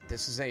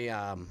This is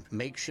a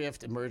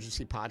makeshift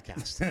emergency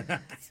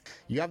podcast.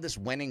 You have this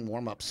Wenning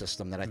warm-up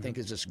system that I think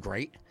is just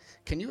great.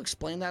 Can you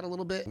explain that a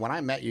little bit? When I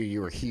met you,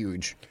 you were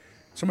huge.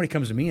 Somebody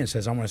comes to me and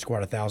says, I want to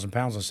squat 1,000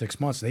 pounds in 6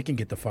 months. They can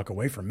get the fuck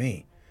away from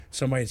me.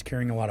 Somebody that's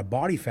carrying a lot of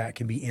body fat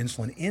can be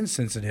insulin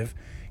insensitive,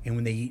 and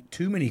when they eat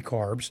too many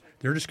carbs,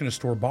 they're just going to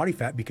store body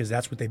fat because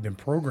that's what they've been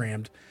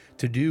programmed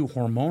to do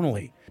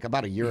hormonally.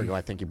 About a year ago, I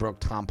think you broke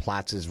Tom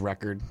Platz's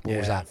record. What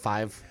was that,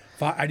 five?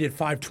 I did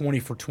 520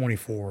 for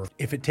 24.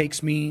 If it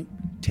takes me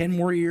 10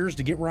 more years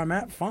to get where I'm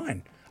at,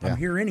 fine. I'm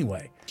here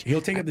anyway.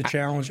 He'll take up the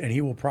challenge, and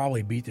he will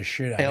probably beat the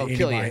shit out of anybody.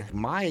 He'll kill you.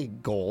 My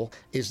goal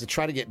is to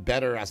try to get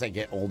better as I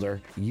get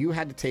older. You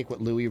had to take what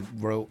Louis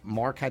wrote.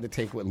 Mark had to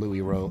take what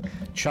Louis wrote.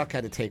 Chuck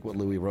had to take what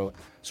Louis wrote.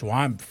 So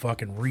I'm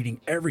fucking reading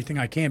everything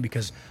I can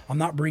because I'm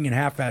not bringing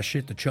half-ass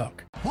shit to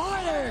Chuck.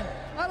 Flying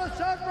out of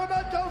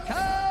Sacramento,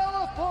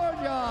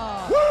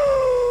 California.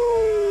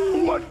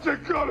 Woo! What you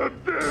gonna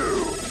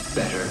do?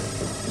 Better.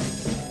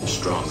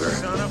 Stronger.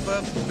 Son of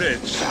a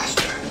bitch.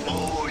 Faster.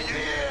 Oh,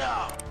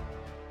 yeah!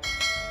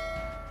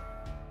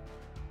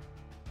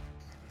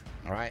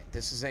 All right,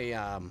 this is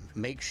a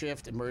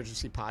makeshift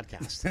emergency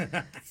podcast.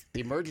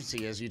 The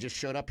emergency is you just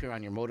showed up here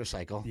on your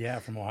motorcycle. Yeah,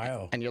 from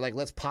Ohio. And you're like,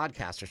 let's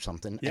podcast or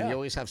something. Yeah. And you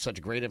always have such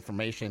great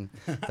information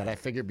that I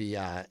figured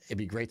it'd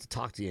be great to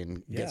talk to you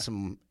and get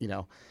some,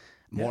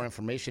 more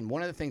information.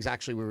 One of the things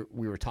actually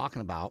we were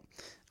talking about,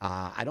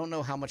 I don't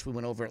know how much we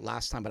went over it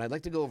last time, but I'd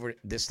like to go over it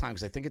this time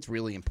because I think it's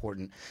really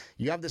important.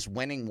 You have this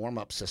Wenning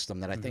warm-up system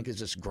that I think is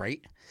just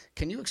great.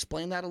 Can you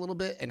explain that a little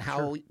bit and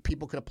how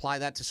people could apply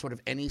that to sort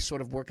of any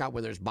sort of workout,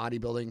 whether it's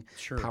bodybuilding,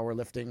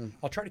 powerlifting?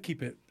 I'll try to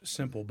keep it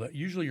simple, but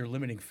usually your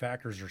limiting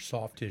factors are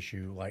soft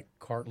tissue like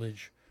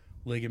cartilage,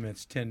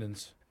 ligaments,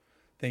 tendons,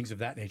 things of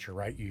that nature,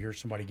 right? You hear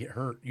somebody get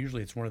hurt.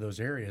 Usually it's one of those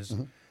areas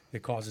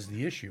that causes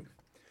the issue.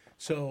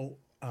 So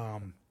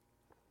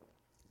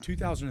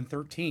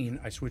 2013,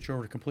 I switch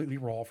over to completely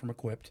raw from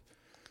equipped.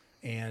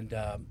 And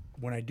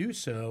when I do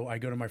so, I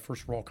go to my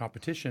first raw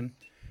competition.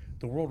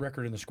 The world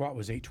record in the squat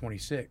was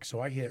 826. So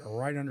I hit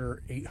right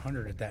under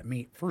 800 at that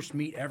meet. First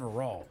meet ever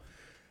raw.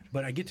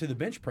 But I get to the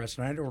bench press,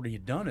 and I had already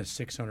done a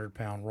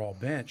 600-pound raw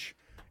bench,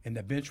 and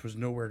the bench was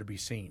nowhere to be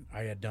seen.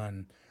 I had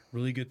done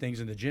really good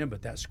things in the gym,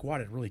 but that squat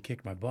had really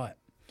kicked my butt.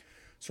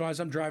 So as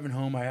I'm driving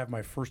home, I have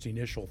my first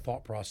initial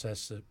thought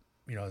process that,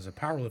 as a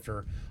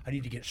powerlifter, I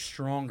need to get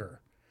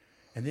stronger.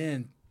 And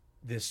then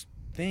this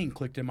thing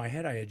clicked in my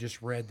head. I had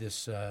just read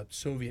this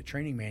Soviet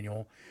training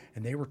manual,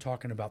 and they were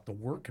talking about the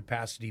work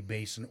capacity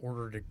base. In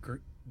order to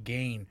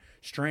gain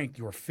strength,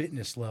 your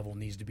fitness level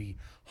needs to be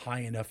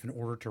high enough in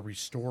order to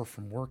restore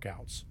from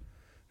workouts.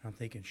 And I'm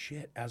thinking,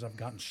 shit, as I've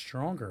gotten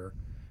stronger,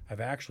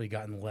 I've actually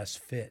gotten less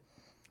fit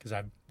because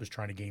I was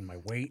trying to gain my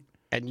weight.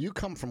 And you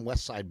come from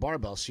West Side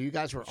Barbell, so you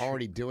guys were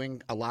already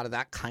doing a lot of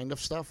that kind of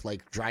stuff,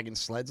 like dragging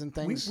sleds and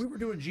things? We were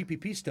doing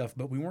GPP stuff,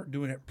 but we weren't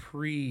doing it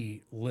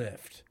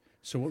pre-lift.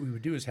 So what we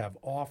would do is have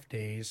off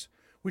days,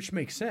 which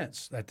makes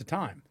sense at the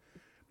time.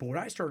 But what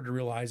I started to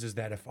realize is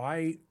that if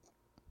I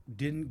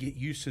didn't get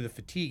used to the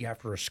fatigue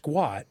after a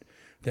squat,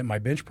 that my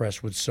bench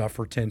press would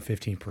suffer 10,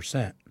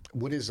 15%.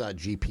 What is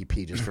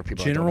GPP, just for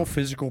people? General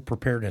physical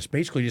preparedness.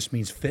 Basically just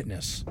means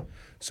fitness.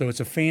 So it's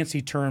a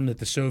fancy term that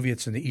the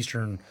Soviets and the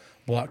Eastern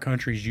Bloc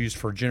countries used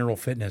for general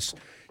fitness.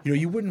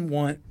 You wouldn't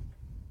want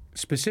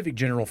specific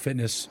general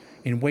fitness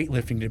in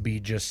weightlifting to be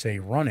just, say,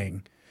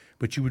 running,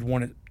 but you would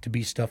want it to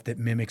be stuff that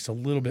mimics a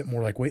little bit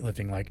more like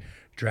weightlifting, like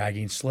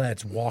dragging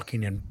sleds,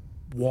 walking in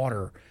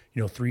water,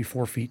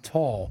 3-4 feet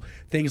tall.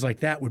 Things like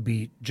that would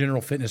be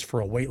general fitness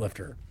for a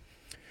weightlifter.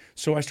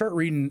 So I start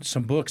reading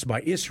some books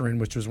by Isrin,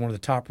 which was one of the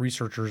top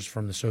researchers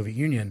from the Soviet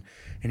Union,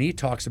 and he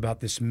talks about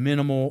this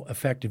minimal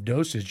effective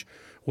dosage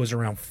was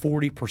around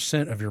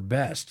 40% of your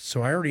best.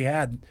 So I already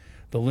had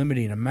the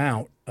limiting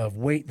amount of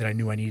weight that I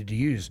knew I needed to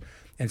use.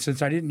 And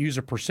since I didn't use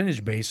a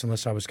percentage base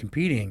unless I was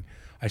competing,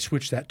 I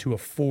switched that to a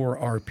 4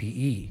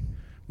 RPE,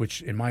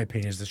 which in my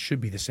opinion is that should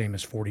be the same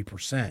as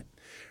 40%.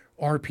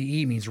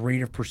 RPE means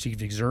rate of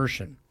perceived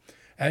exertion.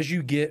 As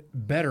you get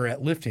better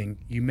at lifting,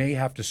 you may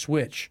have to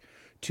switch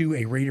to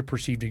a rate of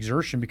perceived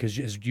exertion because,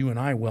 as you and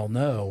I well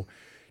know,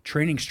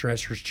 training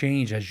stressors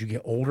change as you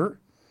get older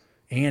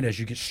and as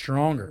you get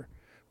stronger,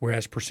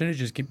 whereas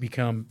percentages can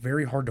become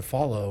very hard to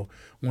follow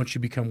once you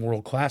become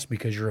world-class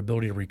because your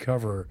ability to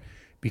recover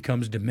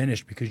becomes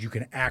diminished because you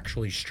can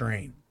actually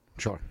strain.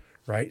 Sure.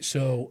 Right?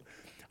 So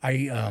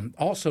I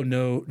also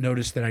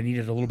noticed that I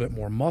needed a little bit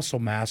more muscle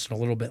mass and a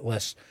little bit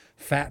less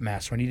fat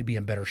mass, so I need to be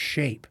in better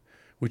shape,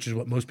 which is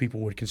what most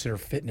people would consider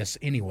fitness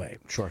anyway.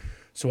 Sure.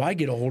 So I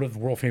get a hold of the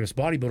world-famous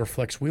bodybuilder,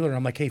 Flex Wheeler, and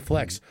I'm like, hey,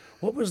 Flex,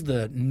 what was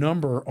the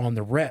number on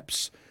the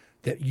reps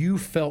that you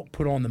felt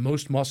put on the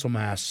most muscle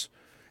mass?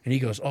 And he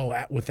goes,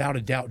 without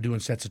a doubt, doing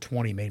sets of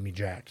 20 made me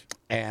jacked.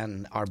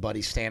 And our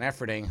buddy Stan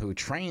Efferding, who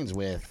trains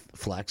with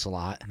Flex a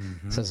lot,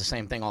 says the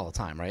same thing all the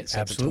time, right?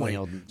 Sets Absolutely.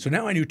 Of 20. So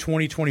now I knew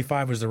 20,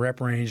 25 was the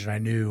rep range, and I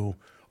knew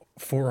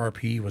 4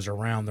 RPE was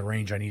around the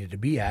range I needed to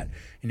be at.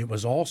 And it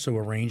was also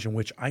a range in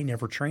which I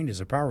never trained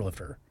as a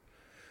powerlifter.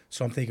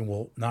 So I'm thinking,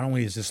 well, not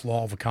only is this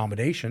law of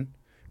accommodation,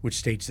 which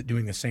states that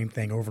doing the same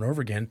thing over and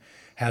over again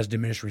has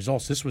diminished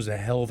results. This was a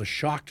hell of a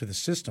shock to the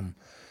system.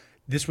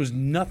 This was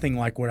nothing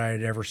like what I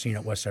had ever seen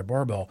at Westside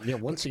Barbell. Yeah,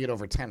 once you get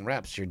over 10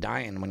 reps, you're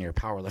dying when you're a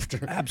power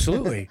lifter.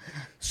 Absolutely.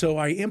 So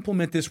I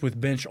implement this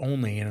with bench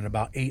only, and in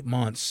about 8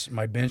 months,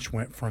 my bench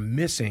went from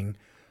missing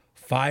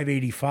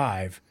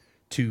 585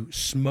 to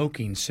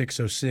smoking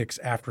 606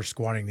 after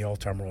squatting the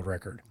all-time world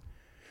record.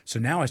 So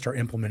now I start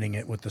implementing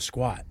it with the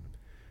squat.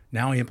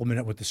 Now I implement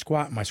it with the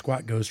squat. My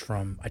squat goes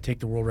from, I take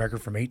the world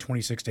record from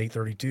 826 to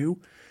 832,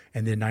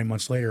 and then 9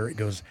 months later, it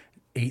goes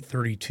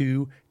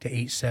 832 to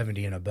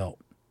 870 in a belt.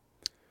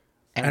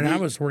 And I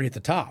was already at the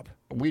top.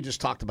 We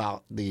just talked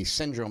about the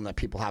syndrome that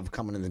people have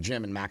coming in the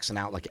gym and maxing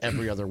out like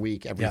every other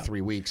week, every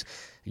 3 weeks.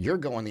 You're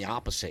going the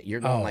opposite. You're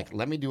going like,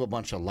 let me do a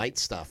bunch of light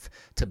stuff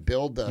to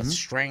build the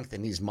strength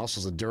in these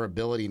muscles, the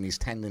durability in these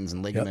tendons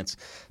and ligaments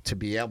to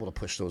be able to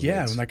push those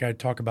weights. And like I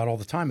talk about all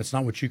the time, it's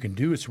not what you can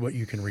do, it's what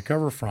you can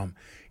recover from.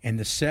 And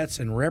the sets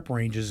and rep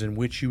ranges in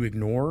which you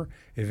ignore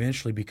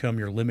eventually become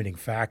your limiting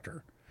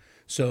factor.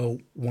 So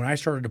when I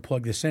started to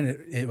plug this in,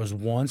 it was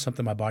 1,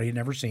 something my body had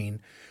never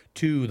seen.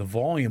 2, the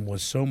volume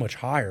was so much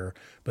higher.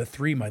 But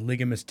 3, my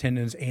ligaments,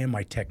 tendons, and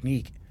my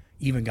technique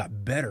even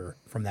got better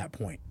from that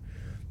point.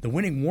 The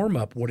winning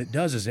warm-up, what it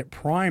does is it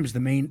primes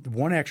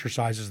one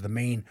exercise is the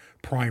main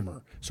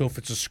primer. So if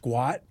it's a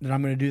squat that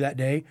I'm going to do that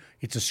day,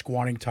 it's a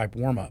squatting type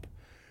warm-up.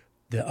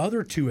 The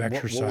other 2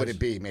 exercises. What would it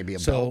be? Maybe a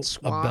belt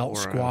squat? A belt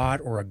squat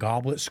or a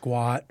goblet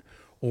squat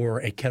or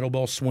a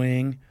kettlebell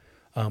swing.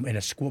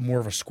 In more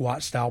of a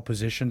squat style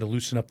position to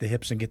loosen up the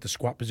hips and get the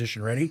squat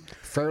position ready.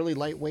 Fairly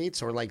light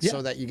weights, or like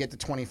so that you get to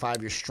 25,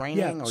 you're straining?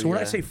 Yeah, so when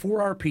I say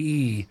 4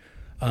 RPE,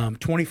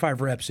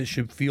 25 reps, it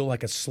should feel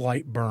like a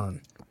slight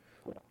burn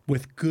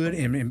with good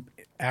and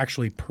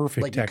actually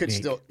perfect like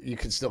technique. You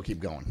could still keep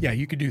going. Yeah,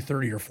 you could do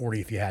 30 or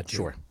 40 if you had to.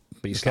 Sure,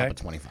 but you stop at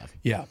 25.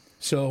 Yeah,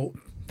 so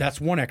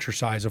that's one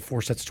exercise of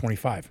 4 sets of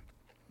 25.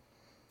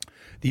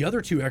 The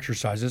other 2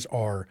 exercises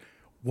are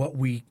what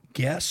we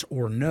guess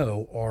or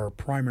know are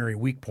primary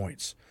weak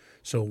points.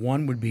 So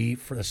one would be,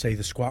 for let's say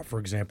the squat, for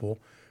example,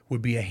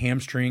 would be a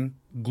hamstring,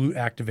 glute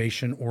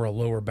activation, or a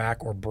lower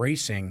back or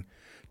bracing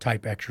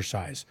type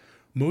exercise.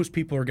 Most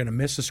people are going to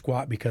miss a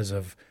squat because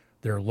of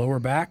their lower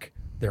back,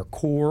 their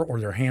core, or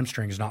their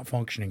hamstrings not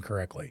functioning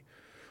correctly.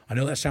 I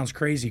know that sounds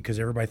crazy because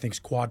everybody thinks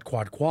quad,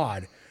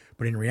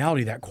 but in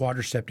reality, that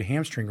quadricep to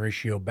hamstring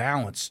ratio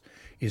balance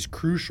is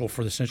crucial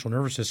for the central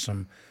nervous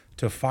system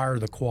to fire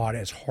the quad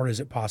as hard as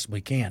it possibly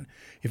can.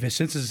 If it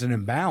senses an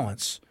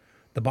imbalance,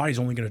 the body's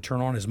only going to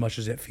turn on as much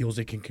as it feels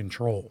it can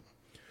control,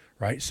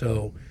 right?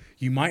 So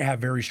you might have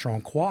very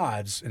strong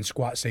quads and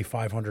squat, say,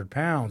 500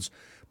 pounds,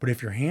 but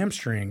if your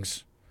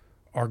hamstrings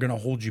are going to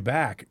hold you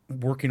back,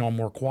 working on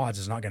more quads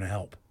is not going to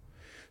help.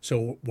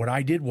 So what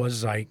I did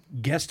was I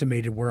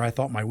guesstimated where I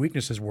thought my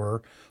weaknesses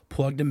were,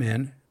 plugged them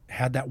in,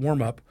 had that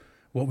warm-up,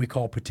 what we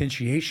call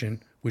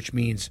potentiation, which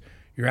means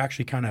you're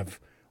actually kind of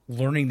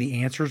learning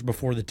the answers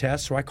before the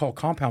test. So I call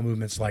compound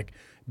movements like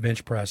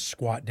bench press,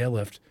 squat,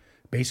 deadlift,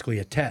 basically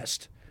a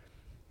test.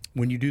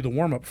 When you do the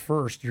warm-up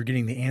first, you're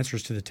getting the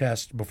answers to the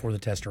test before the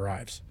test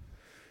arrives.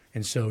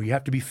 And so you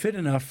have to be fit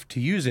enough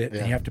to use it,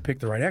 and you have to pick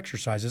the right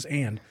exercises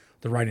and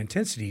the right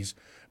intensities.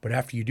 But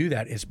after you do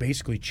that, it's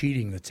basically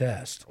cheating the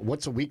test.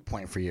 What's a weak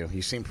point for you?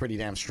 You seem pretty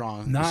damn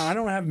strong. No, I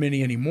don't have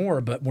many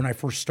anymore, but when I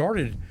first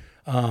started,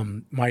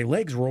 my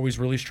legs were always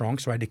really strong,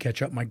 so I had to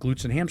catch up my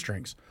glutes and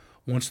hamstrings.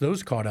 Once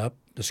those caught up,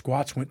 the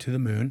squats went to the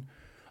moon.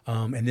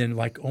 And then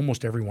like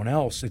almost everyone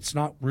else, it's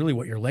not really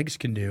what your legs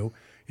can do.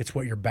 It's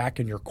what your back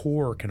and your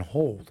core can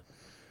hold.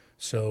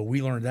 So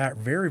we learned that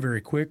very,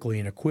 very quickly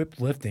in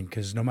equipped lifting,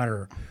 because no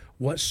matter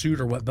what suit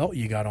or what belt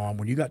you got on,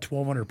 when you got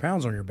 1,200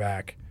 pounds on your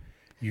back,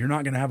 you're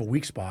not going to have a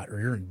weak spot or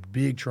you're in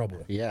big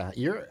trouble. Yeah,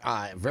 you're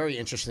very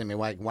interesting to me.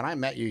 Like when I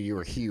met you, you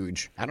were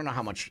huge. I don't know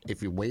how much,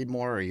 if you weighed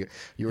more or you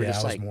were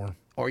just like, more.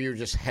 Or you're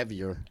just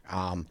heavier.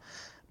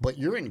 But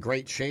you're in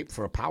great shape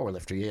for a power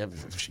lifter.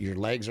 Your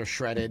legs are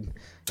shredded.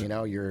 You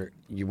know, you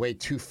weigh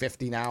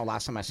 250 now.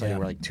 Last time I saw you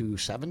were like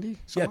 270. Yeah,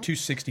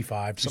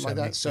 265, something like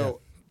that. So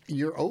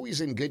you're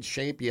always in good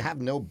shape. You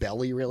have no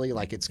belly really.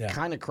 Like it's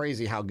kind of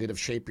crazy how good of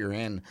shape you're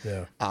in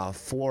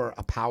for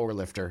a power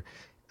lifter.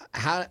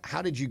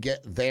 How did you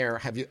get there?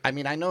 Have you? I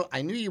mean, I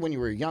knew you when you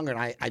were younger,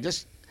 and I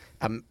just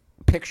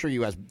picture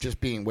you as just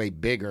being way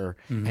bigger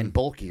and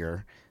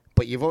bulkier.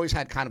 But you've always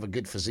had kind of a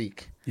good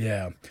physique.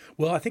 Yeah.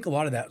 Well, I think a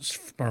lot of that's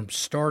from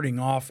starting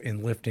off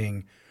in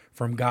lifting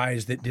from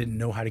guys that didn't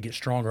know how to get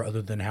stronger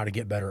other than how to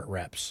get better at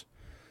reps.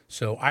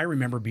 So I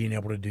remember being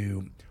able to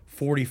do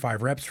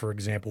 45 reps, for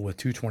example, with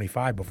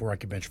 225 before I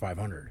could bench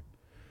 500.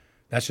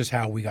 That's just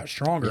how we got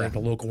stronger at the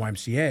local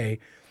YMCA,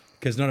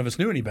 because none of us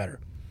knew any better.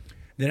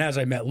 Then as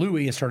I met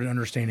Louie and started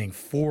understanding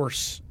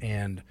force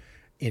and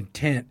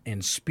intent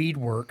and speed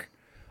work,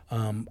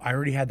 I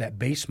already had that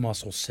base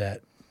muscle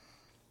set.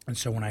 And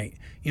so when I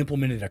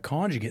implemented a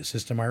conjugate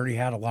system, I already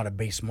had a lot of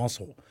base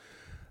muscle.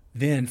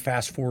 Then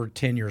fast forward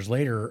 10 years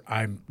later,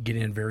 I'm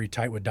getting in very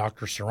tight with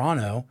Dr.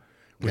 Serrano,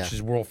 which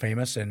is world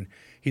famous. And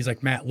he's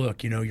like, Matt,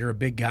 look, you're a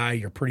big guy.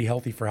 You're pretty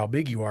healthy for how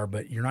big you are,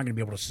 but you're not going to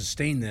be able to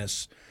sustain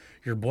this.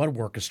 Your blood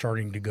work is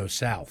starting to go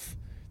south.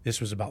 This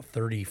was about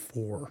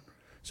 34,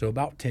 so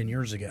about 10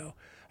 years ago.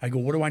 I go,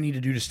 what do I need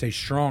to do to stay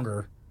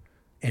stronger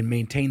and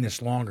maintain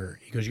this longer?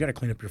 He goes, you got to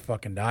clean up your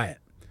fucking diet.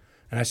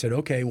 And I said,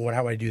 okay, well,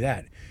 how do I do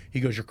that? He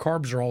goes, your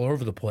carbs are all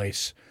over the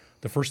place.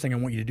 The first thing I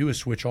want you to do is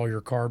switch all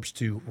your carbs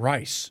to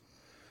rice.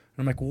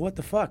 And I'm like, well, what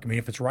the fuck? I mean,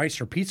 if it's rice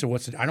or pizza,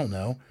 I don't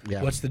know.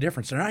 Yeah. What's the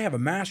difference? And I have a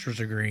master's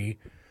degree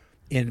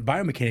in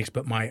biomechanics,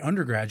 but my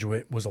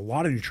undergraduate was a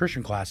lot of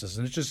nutrition classes,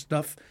 and it's just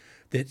stuff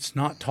that's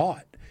not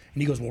taught.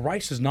 And he goes, well,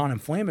 rice is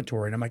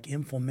non-inflammatory. And I'm like,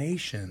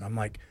 inflammation? I'm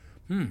like,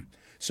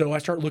 So I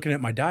start looking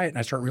at my diet, and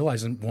I start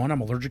realizing, one,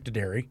 I'm allergic to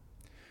dairy.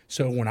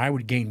 So when I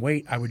would gain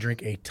weight, I would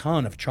drink a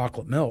ton of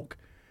chocolate milk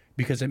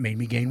because it made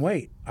me gain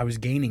weight. I was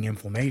gaining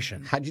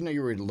inflammation. How'd you know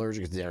you were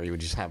allergic to dairy? You would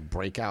just have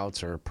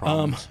breakouts or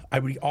problems? I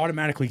would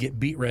automatically get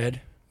beet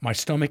red. My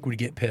stomach would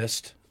get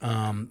pissed.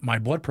 My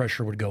blood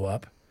pressure would go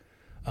up.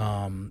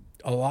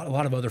 A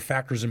lot of other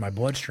factors in my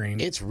bloodstream.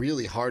 It's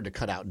really hard to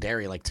cut out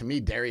dairy. Like, to me,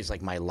 dairy is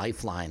like my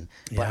lifeline.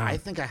 But I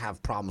think I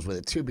have problems with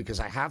it too, because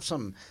I have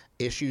some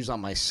issues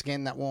on my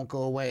skin that won't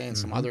go away, and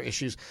some other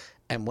issues.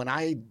 And when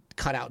I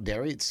cut out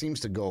dairy, it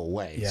seems to go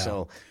away. Yeah.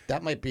 So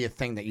that might be a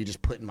thing that you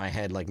just put in my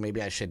head. Like,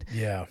 maybe I should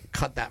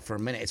cut that for a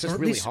minute. It's just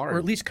really hard. Or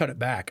at least cut it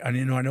back. I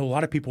know a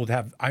lot of people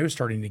I was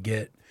starting to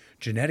get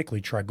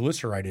genetically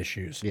triglyceride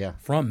issues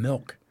from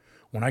milk.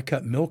 When I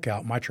cut milk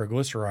out, my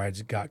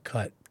triglycerides got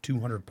cut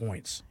 200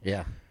 points.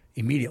 Yeah.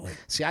 Immediately.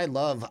 See, I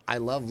love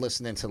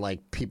listening to like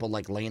people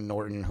like Lane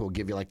Norton who will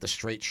give you like the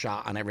straight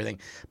shot on everything.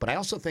 But I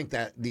also think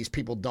that these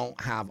people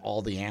don't have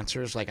all the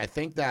answers. Like, I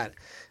think that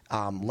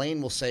Lane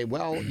will say,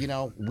 well,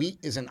 wheat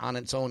isn't on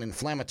its own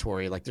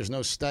inflammatory. Like, there's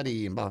no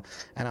study. And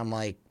I'm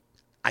like,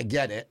 I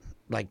get it.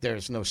 Like,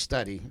 there's no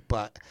study,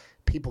 but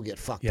people get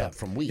fucked up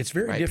from wheat. It's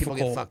very difficult.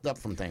 People get fucked up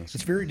from things.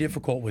 It's very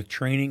difficult with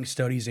training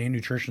studies and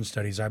nutrition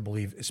studies, I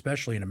believe,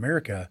 especially in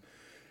America,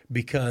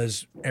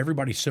 because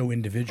everybody's so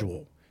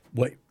individual.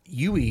 What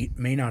you eat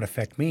may not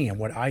affect me, and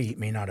what I eat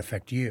may not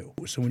affect you.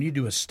 So when you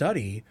do a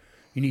study,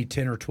 you need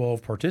 10 or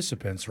 12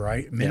 participants,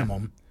 right?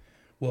 Minimum.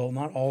 Yeah. Well,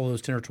 not all of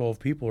those 10 or 12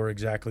 people are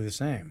exactly the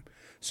same.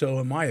 So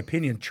in my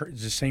opinion,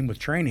 the same with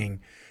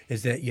training,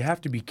 is that you have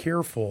to be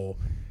careful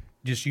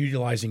just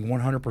utilizing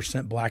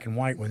 100% black and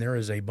white when there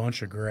is a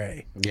bunch of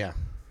gray. Yeah.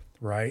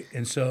 Right?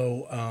 And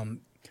so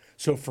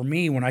so for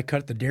me, when I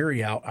cut the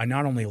dairy out, I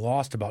not only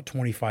lost about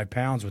 25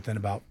 pounds within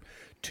about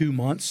 2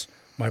 months,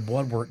 my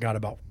blood work got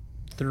about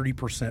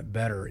 30%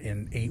 better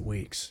in 8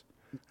 weeks.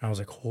 And I was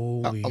like,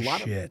 holy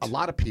shit. A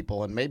lot of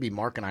people, and maybe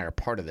Mark and I are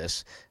part of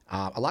this,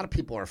 a lot of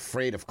people are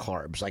afraid of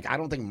carbs. Like, I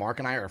don't think Mark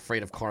and I are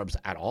afraid of carbs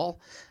at all.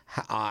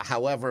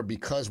 However,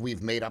 because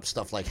we've made up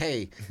stuff like,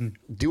 hey,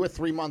 do a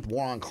 3-month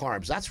war on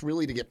carbs, that's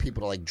really to get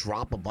people to like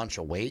drop a bunch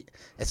of weight.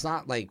 It's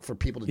not like for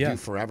people to do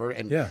forever.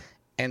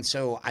 And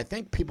so I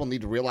think people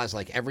need to realize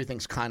like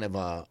everything's kind of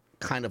a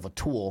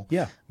tool.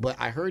 Yeah. But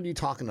I heard you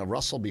talking to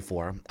Russell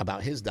before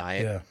about his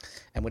diet. Yeah.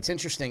 And what's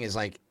interesting is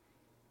like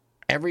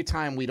every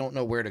time we don't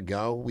know where to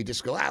go, we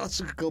just go,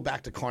 let's go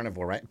back to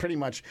carnivore, right? Pretty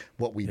much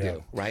what we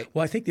do, right?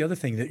 Well, I think the other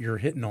thing that you're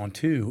hitting on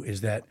too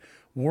is that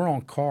war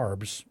on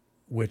carbs,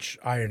 which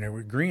I am in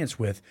agreement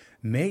with,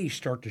 may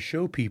start to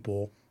show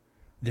people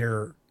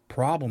their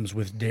problems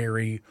with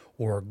dairy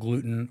or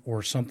gluten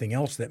or something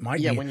else that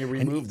might be when you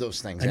remove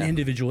those things, an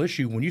individual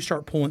issue. When you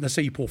start pulling, let's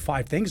say you pull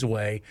 5 things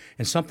away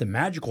and something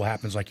magical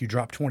happens, like you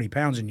drop 20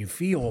 pounds and you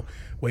feel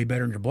way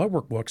better in your blood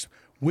work books,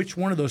 which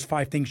one of those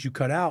 5 things you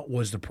cut out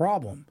was the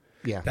problem?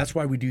 Yeah. That's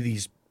why we do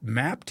these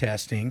MAP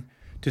testing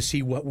to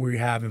see what we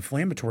have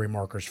inflammatory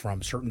markers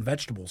from certain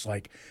vegetables.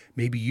 Like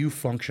maybe you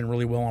function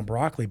really well on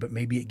broccoli, but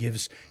maybe it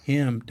gives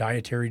him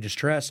dietary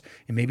distress,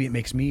 and maybe it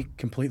makes me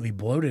completely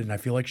bloated and I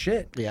feel like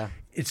shit. Yeah.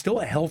 It's still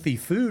a healthy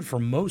food for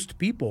most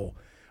people,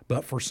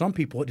 but for some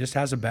people it just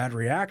has a bad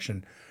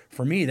reaction.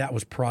 For me, that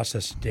was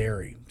processed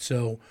dairy.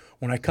 So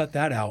when I cut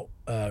that out,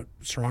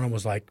 Serrano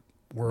was like,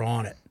 we're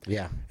on it.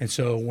 Yeah. And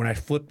so when I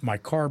flipped my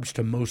carbs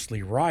to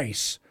mostly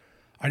rice,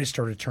 I just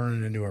started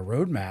turning it into a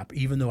roadmap.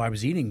 Even though I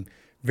was eating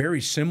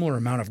very similar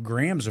amount of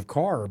grams of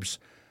carbs,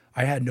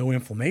 I had no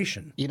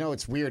inflammation.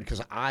 It's weird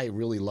because I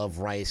really love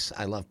rice.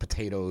 I love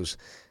potatoes.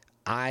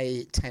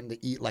 I tend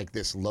to eat like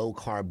this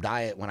low-carb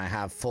diet when I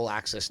have full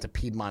access to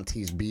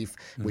Piedmontese beef,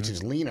 which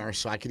is leaner,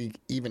 so I could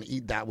even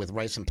eat that with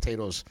rice and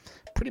potatoes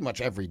pretty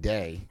much every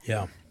day.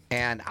 Yeah.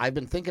 And I've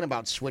been thinking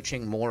about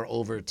switching more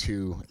over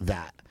to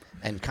that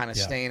and kind of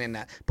staying in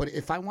that. But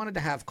if I wanted to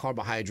have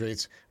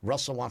carbohydrates,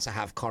 Russell wants to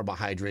have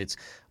carbohydrates,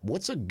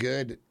 what's a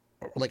good,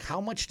 like how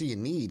much do you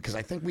need? Because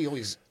I think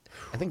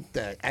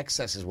the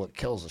excess is what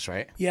kills us,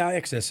 right? Yeah,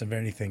 excess of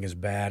anything is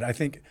bad. I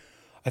think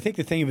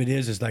the thing of it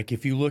is like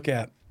if you look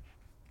at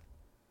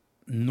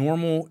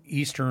normal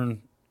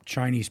Eastern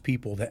Chinese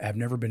people that have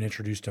never been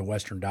introduced to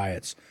Western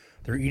diets,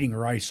 they're eating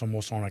rice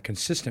almost on a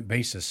consistent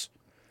basis,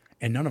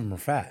 and none of them are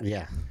fat.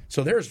 Yeah.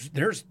 So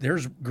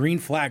there's green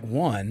flag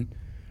 1,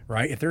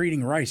 right? If they're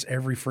eating rice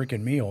every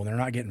freaking meal and they're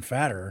not getting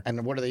fatter,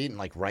 And what are they eating?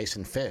 Like rice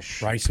and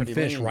fish. rice and Pretty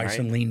fish, lean, rice right?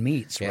 and lean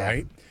meats, Yeah.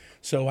 right?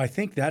 So I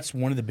think that's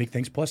one of the big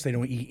things. Plus, they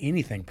don't eat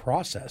anything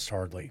processed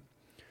hardly.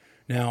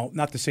 Now,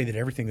 not to say that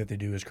everything that they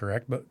do is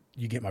correct, but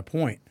you get my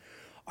point.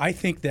 I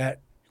think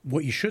that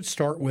what you should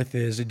start with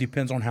is it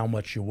depends on how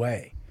much you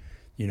weigh.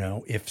 You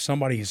know, if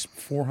somebody's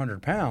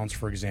 400 pounds,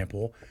 for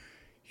example,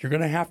 you're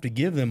going to have to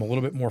give them a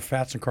little bit more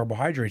fats and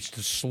carbohydrates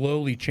to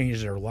slowly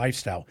change their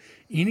lifestyle.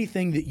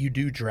 Anything that you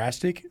do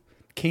drastic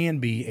can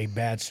be a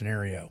bad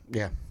scenario.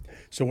 Yeah.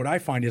 So what I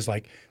find is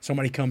like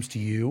somebody comes to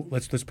you,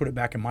 let's put it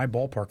back in my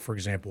ballpark, for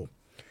example.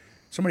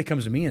 Somebody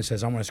comes to me and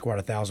says, I'm going to squat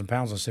 1,000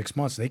 pounds in 6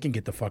 months. They can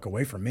get the fuck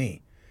away from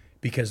me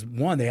because,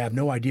 one, they have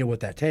no idea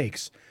what that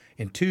takes.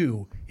 And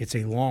two, it's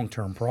a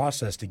long-term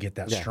process to get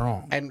that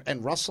strong.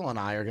 And Russell and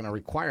I are going to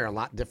require a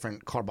lot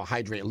different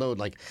carbohydrate load.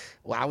 Like,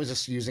 well, I was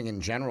just using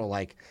in general,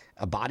 like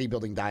a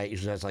bodybuilding diet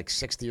usually has like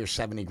 60 or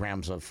 70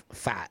 grams of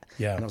fat.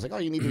 Yeah. And I was like, oh,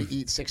 you need to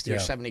eat 60 or Yeah.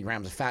 70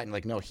 grams of fat. And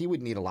like, no, he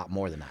would need a lot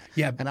more than that.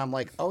 Yeah. And I'm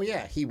like, oh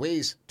yeah, he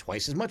weighs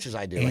twice as much as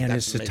I do. And like,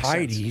 his that makes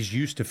satiety, sense. he's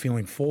used to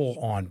feeling full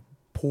on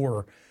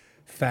poor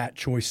fat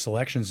choice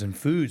selections in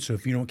food. So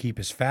if you don't keep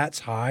his fats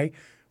high,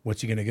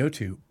 what's he going to go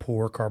to?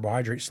 Poor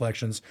carbohydrate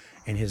selections,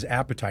 and his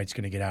appetite's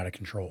going to get out of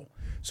control.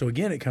 So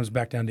again, it comes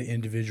back down to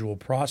individual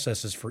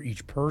processes for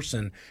each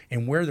person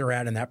and where they're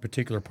at in that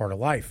particular part of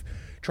life.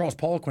 Charles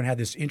Poliquin had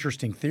this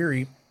interesting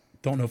theory.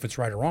 Don't know if it's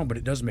right or wrong, but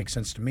it does make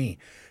sense to me.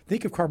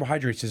 Think of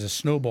carbohydrates as a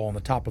snowball on the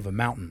top of a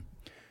mountain.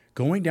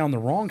 Going down the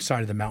wrong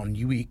side of the mountain,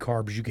 you eat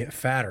carbs, you get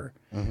fatter.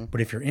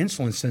 But if you're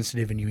insulin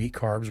sensitive and you eat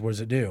carbs, what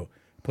does it do?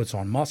 It puts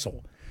on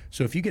muscle.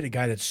 So if you get a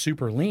guy that's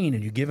super lean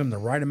and you give him the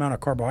right amount of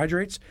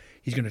carbohydrates,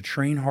 he's going to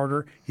train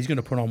harder. He's going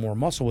to put on more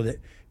muscle with it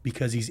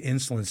because he's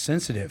insulin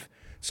sensitive.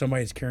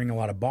 Somebody that's carrying a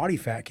lot of body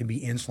fat can be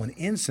insulin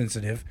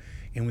insensitive.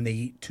 And when they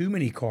eat too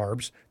many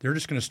carbs, they're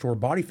just going to store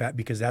body fat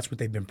because that's what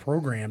they've been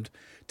programmed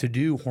to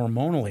do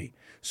hormonally.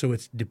 So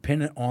it's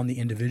dependent on the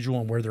individual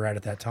and where they're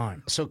at that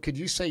time. So could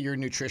you say your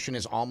nutrition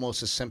is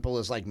almost as simple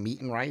as like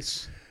meat and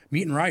rice?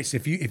 Meat and rice.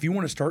 If you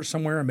want to start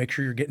somewhere and make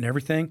sure you're getting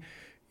everything,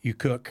 you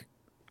cook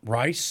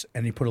rice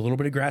and you put a little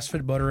bit of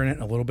grass-fed butter in it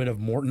and a little bit of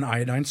Morton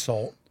iodine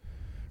salt,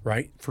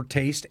 right, for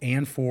taste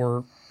and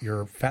for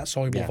your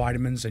fat-soluble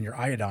vitamins and your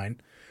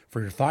iodine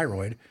for your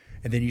thyroid.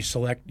 And then you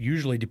select,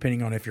 usually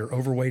depending on if you're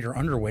overweight or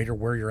underweight or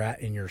where you're at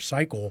in your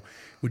cycle,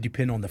 would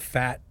depend on the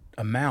fat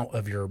amount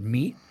of your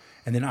meat.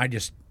 And then I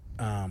just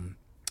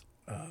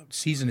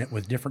season it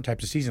with different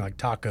types of seasoning, like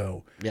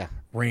taco,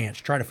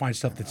 ranch. Try to find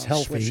stuff that's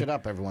healthy. Switch it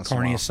up every once in a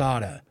Carne while.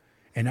 asada.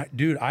 And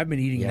dude, I've been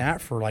eating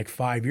that for like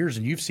 5 years,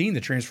 and you've seen the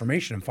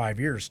transformation in 5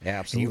 years. Yeah,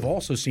 absolutely. And you've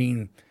also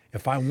seen,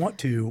 if I want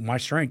to, my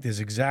strength is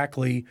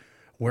exactly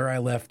where I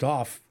left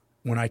off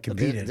when I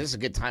competed. This is a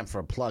good time for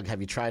a plug.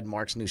 Have you tried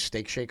Mark's new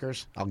steak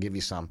shakers? I'll give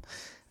you some.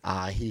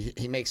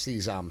 He makes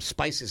these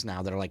spices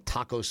now that are like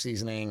taco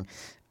seasoning,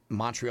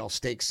 Montreal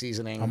steak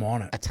seasoning, I'm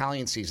on it.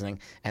 Italian seasoning,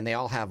 and they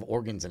all have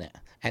organs in it.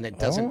 And it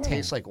doesn't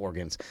taste like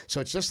organs. So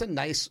it's just a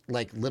nice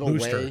like little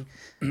Booster.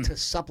 way to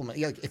supplement.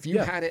 Yeah, like if you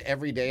had it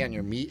every day on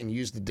your meat and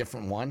used a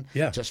different one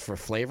just for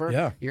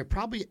flavor,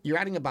 you're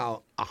adding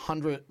about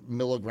 100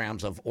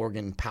 milligrams of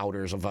organ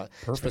powders of a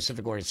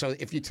specific organ. So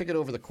if you took it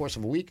over the course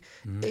of a week,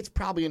 it's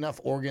probably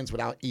enough organs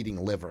without eating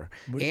liver.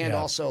 And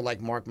also, like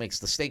Mark makes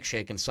the steak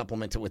shake and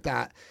supplement it with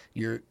that,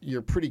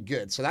 you're pretty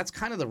good. So that's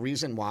kind of the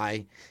reason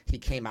why he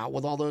came out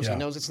with all those. He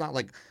knows it's not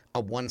like a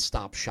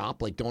one-stop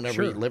shop, like don't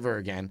ever eat liver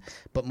again.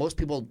 But most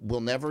people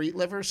will never eat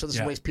liver, so this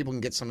is ways people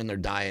can get some in their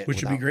diet.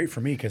 Which would be great for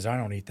me because I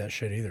don't eat that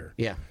shit either.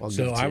 Yeah. Well,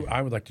 so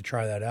I would like to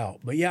try that out.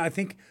 But yeah, I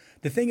think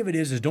the thing of it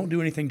is don't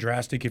do anything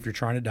drastic if you're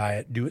trying to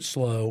diet. Do it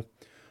slow.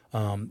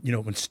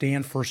 When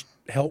Stan first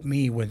helped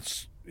me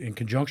in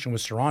conjunction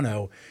with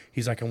Serrano,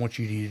 he's like, I want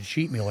you to eat a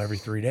cheat meal every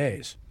 3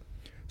 days.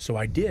 So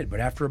I did. But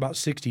after about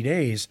 60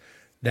 days,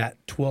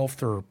 that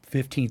 12th or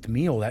 15th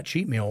meal, that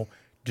cheat meal,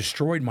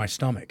 destroyed my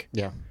stomach.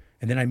 Yeah.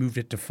 And then I moved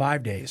it to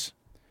 5 days.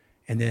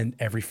 And then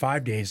every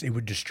 5 days, it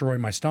would destroy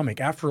my stomach.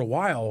 After a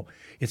while,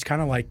 it's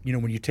kind of like,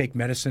 when you take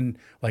medicine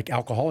like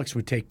alcoholics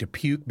would take to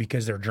puke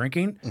because they're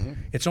drinking.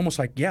 It's almost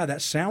like, yeah,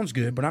 that sounds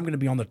good, but I'm going to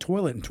be on the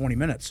toilet in 20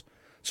 minutes.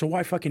 So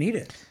why fucking eat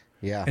it?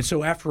 Yeah. And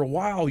so after a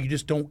while, you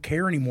just don't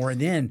care anymore.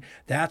 And then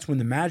that's when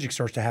the magic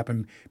starts to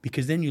happen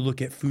because then you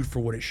look at food for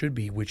what it should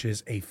be, which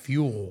is a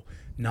fuel,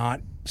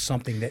 not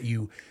something that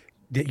you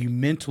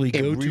mentally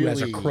go to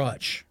as a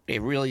crutch.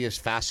 It really is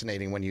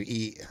fascinating when you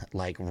eat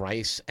like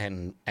rice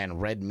and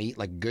red meat,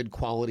 like good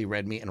quality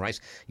red meat and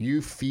rice.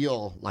 You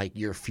feel like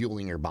you're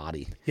fueling your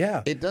body.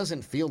 Yeah. It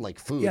doesn't feel like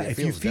food. Yeah, it if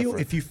feels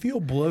different. if you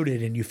feel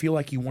bloated and you feel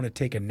like you want to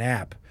take a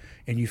nap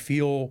and you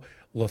feel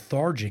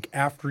lethargic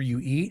after you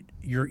eat,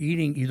 you're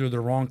eating either the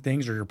wrong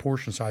things or your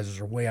portion sizes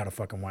are way out of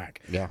fucking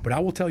whack. Yeah. But I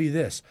will tell you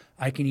this,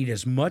 I can eat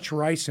as much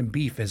rice and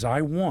beef as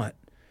I want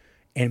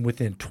and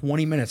within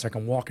 20 minutes I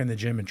can walk in the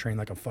gym and train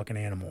like a fucking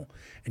animal.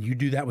 And you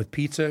do that with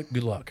pizza,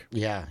 good luck.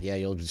 Yeah,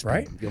 you'll just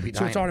Right? You'll be So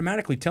dying. it's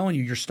automatically telling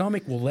you, your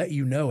stomach will let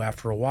you know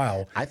after a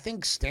while. I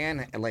think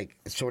Stan like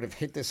sort of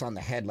hit this on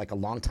the head like a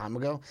long time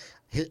ago.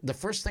 The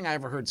first thing I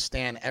ever heard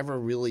Stan ever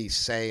really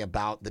say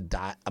about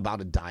the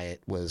about a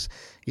diet was,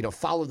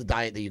 follow the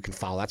diet that you can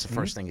follow. That's the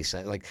first thing he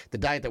said. Like the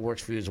diet that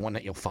works for you is one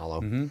that you'll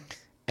follow.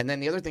 And then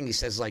the other thing he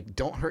says, like,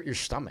 don't hurt your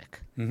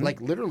stomach. Like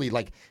literally,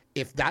 like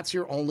if that's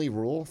your only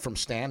rule from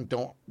Stan,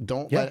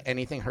 don't let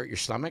anything hurt your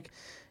stomach.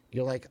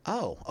 You're like,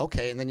 oh,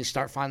 okay. And then you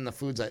start finding the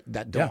foods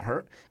that don't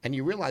hurt. And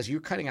you realize you're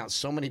cutting out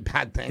so many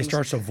bad things. It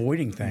starts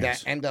avoiding things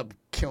that end up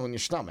killing your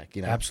stomach.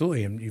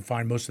 Absolutely. And you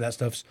find most of that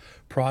stuff's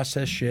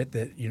processed shit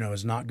that,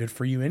 is not good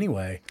for you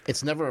anyway.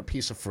 It's never a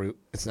piece of fruit.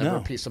 It's never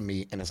a piece of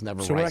meat. And it's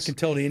never So rice. what I can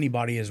tell to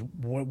anybody is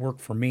what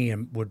worked for me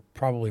and would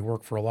probably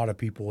work for a lot of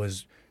people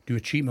is do a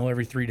cheat meal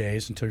every 3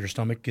 days until your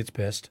stomach gets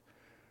pissed.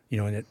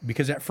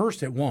 Because at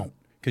first it won't,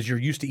 because you're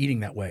used to eating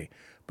that way.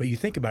 But you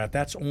think about it,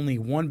 that's only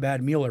one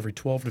bad meal every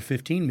 12 to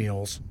 15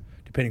 meals,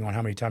 depending on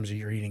how many times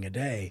you're eating a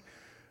day.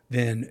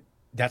 Then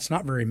that's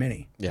not very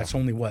many. Yeah. That's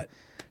only what?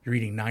 You're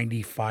eating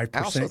 95%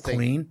 I also think,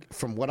 clean.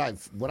 from what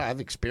I've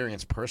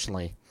experienced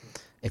personally,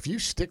 if you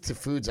stick to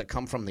foods that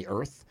come from the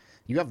earth,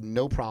 you have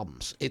no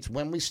problems. It's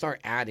when we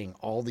start adding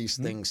all these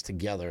things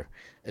together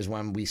is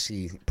when we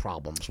see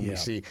problems.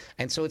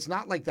 And so it's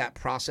not like that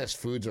processed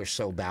foods are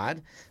so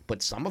bad,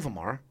 but some of them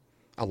are.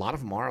 A lot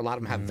of them are. A lot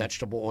of them have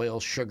vegetable oil,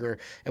 sugar,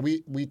 and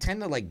we tend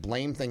to like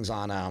blame things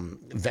on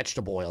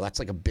vegetable oil. That's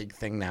like a big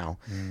thing now,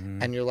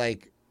 and you're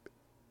like,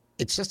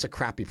 it's just a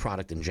crappy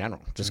product in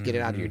general. Just get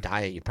it out of your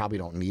diet. You probably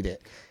don't need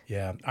it.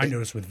 Yeah, I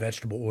noticed with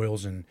vegetable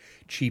oils and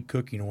cheap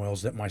cooking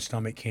oils that my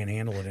stomach can't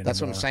handle it anymore. That's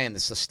what I'm saying.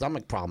 It's a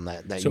stomach problem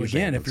that. So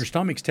usually again, happens. if your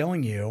stomach's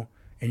telling you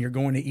and you're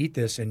going to eat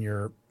this and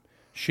you're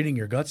shitting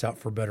your guts out,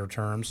 for better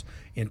terms,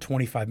 in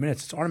 25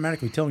 minutes, it's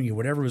automatically telling you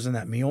whatever was in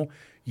that meal,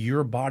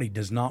 your body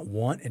does not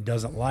want and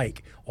doesn't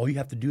like. All you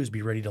have to do is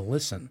be ready to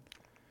listen.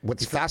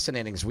 What's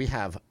fascinating is we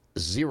have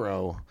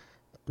zero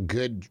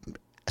good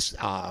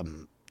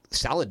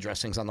salad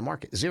dressings on the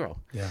market. Zero.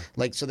 Yeah.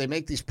 Like, so they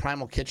make these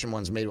Primal Kitchen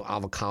ones made with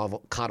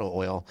avocado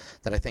oil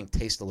that I think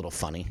taste a little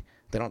funny.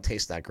 They don't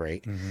taste that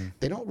great.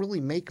 They don't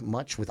really make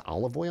much with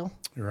olive oil.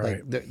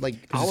 Right. Like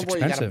It's olive oil,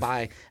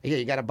 expensive.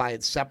 you gotta buy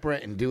it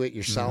separate and do it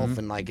yourself,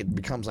 and like it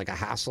becomes like a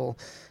hassle.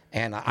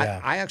 And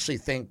I actually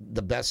think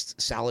the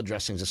best salad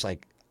dressing is just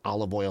like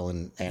olive oil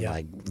and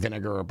like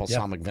vinegar or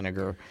balsamic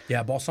vinegar.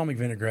 Yeah, balsamic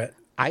vinaigrette.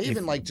 I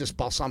even like just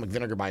balsamic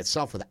vinegar by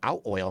itself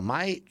without oil.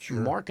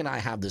 Mark and I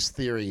have this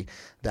theory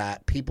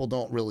that people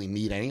don't really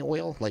need any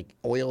oil. Like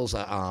oil's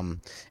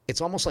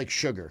it's almost like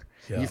sugar.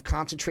 Yeah. You've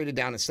concentrated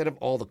down, instead of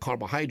all the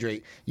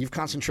carbohydrate, you've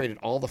concentrated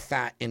all the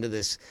fat into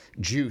this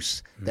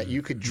juice that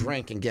you could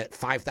drink and get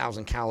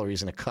 5,000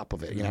 calories in a cup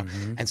of it,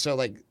 And so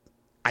like,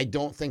 I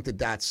don't think that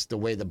that's the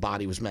way the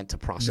body was meant to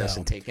process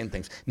and take in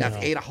things. Now, if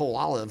you ate a whole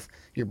olive,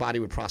 your body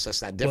would process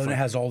that Well, different. and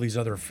it has all these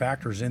other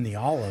factors in the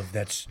olive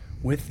that's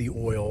with the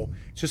oil.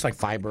 It's just like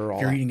Fiber, all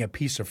if you're that. eating a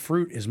piece of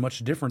fruit is much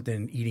different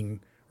than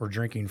eating or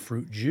drinking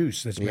fruit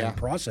juice that's been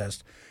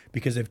processed,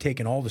 because they've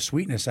taken all the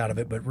sweetness out of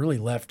it, but really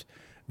left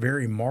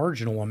very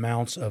marginal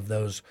amounts of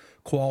those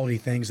quality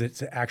things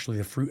that actually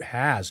the fruit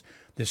has.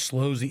 This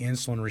slows the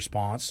insulin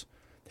response,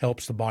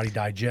 helps the body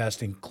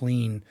digest and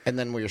clean. And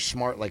then when you're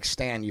smart like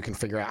Stan, you can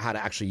figure out how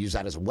to actually use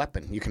that as a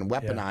weapon. You can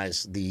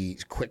weaponize the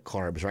quick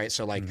carbs, right?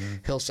 So like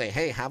he'll say,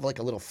 hey, have like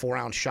a little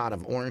 4-ounce shot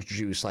of orange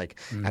juice like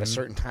at a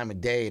certain time of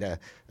day to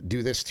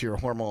do this to your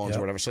hormones or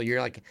whatever. So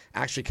you're like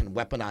actually can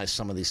weaponize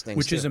some of these things.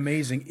 Which is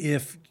amazing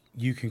if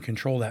you can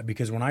control that,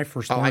 because when I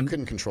first learned, I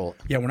couldn't control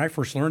it. Yeah, when I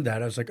first learned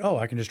that, I was like, oh,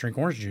 I can just drink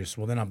orange juice.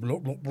 Well, then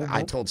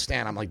I told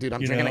Stan, I'm like, dude,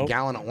 I'm drinking a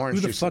gallon of orange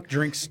juice. Who the juice. fuck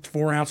drinks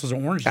 4 ounces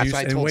of orange That's juice what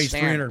I and told weighs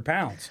Stan. 300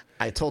 pounds?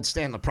 I told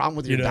Stan, the problem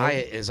with your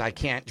diet is I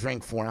can't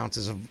drink 4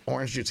 ounces of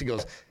orange juice. He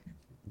goes,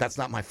 that's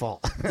not my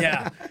fault.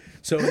 Yeah.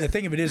 So the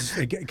thing of it is,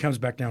 it comes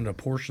back down to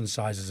portion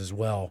sizes as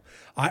well.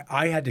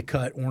 I had to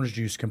cut orange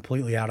juice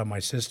completely out of my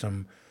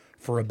system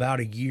for about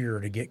a year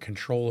to get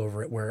control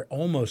over it, where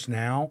almost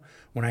now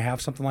when I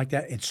have something like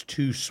that, it's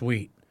too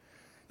sweet.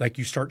 Like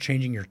you start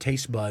changing your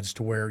taste buds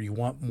to where you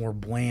want more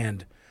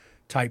bland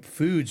type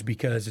foods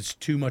because it's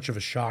too much of a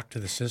shock to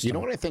the system. You know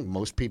what I think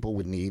most people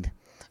would need?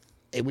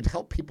 It would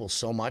help people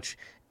so much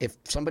if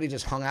somebody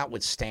just hung out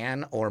with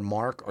Stan or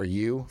Mark or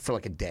you for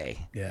like a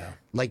day. Yeah.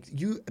 Like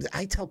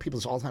I tell people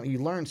this all the time. You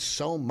learn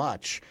so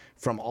much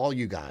from all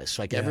you guys.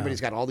 Like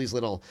everybody's got all these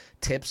little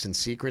tips and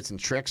secrets and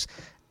tricks.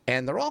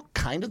 And they're all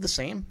kind of the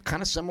same,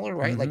 kind of similar,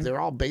 right? Like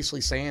they're all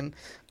basically saying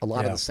a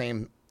lot of the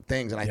same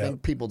things. And I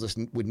think people just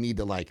would need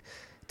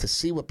to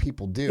see what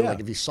people do. Yeah.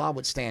 Like if you saw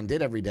what Stan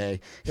did every day,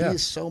 he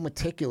is so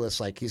meticulous.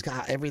 Like he's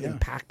got everything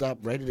packed up,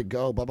 ready to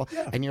go, blah, blah.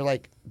 And you're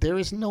like, there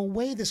is no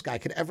way this guy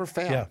could ever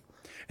fail. Yeah.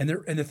 And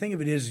the thing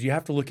of it is, you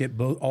have to look at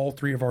all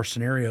three of our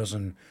scenarios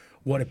and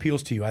what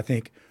appeals to you. I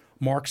think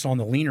Mark's on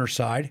the leaner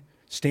side.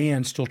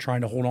 Stan's still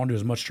trying to hold on to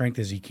as much strength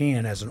as he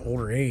can as an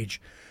older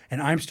age.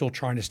 and I'm still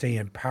trying to stay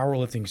in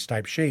powerlifting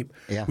type shape,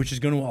 which is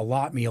going to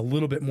allot me a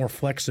little bit more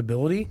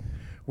flexibility,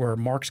 where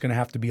Mark's going to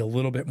have to be a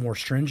little bit more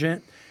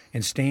stringent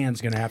and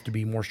Stan's going to have to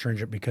be more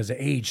stringent because of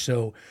age.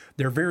 So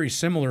they're very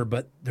similar,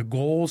 but the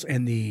goals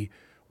and the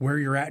where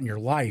you're at in your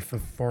life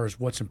as far as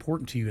what's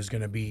important to you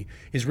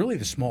is really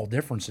the small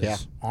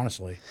differences,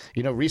 honestly.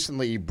 You know,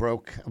 recently you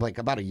broke, like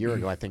about a year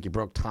ago, I think you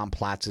broke Tom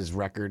Platz's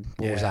record.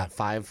 What was that,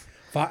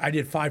 I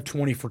did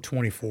 520 for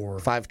 24.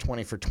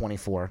 520 for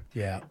 24.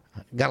 Yeah.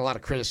 Got a lot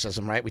of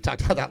criticism, right? We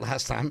talked about that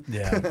last time.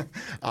 Yeah.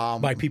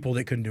 By people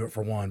that couldn't do it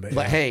for one.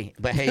 But hey,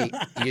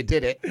 you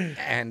did it.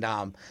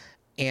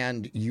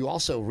 And you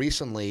also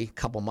recently, a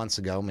couple months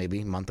ago,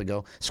 maybe a month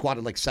ago,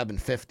 squatted like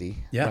 750,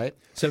 right?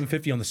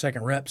 750 on the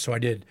second rep. So I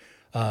did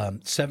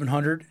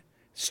 700,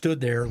 stood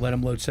there, let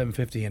him load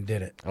 750, and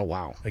did it. Oh,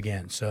 wow.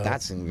 Again. So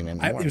that's even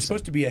more. It was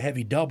supposed to be a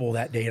heavy double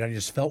that day, and I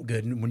just felt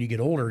good. And when you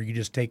get older, you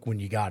just take when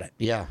you got it.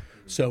 Yeah.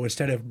 So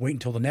instead of waiting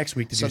until the next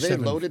week to do 7. So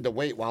they loaded the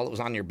weight while it was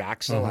on your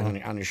back still, on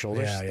your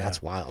shoulders? Yeah.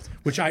 That's wild.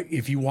 Which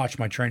if you watch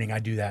my training, I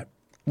do that.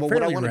 Well,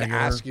 what I wanted to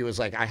ask you is,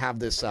 like, I have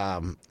this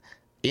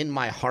in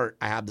my heart,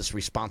 I have this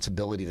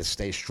responsibility to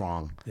stay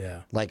strong.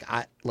 Yeah.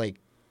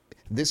 Like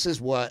this is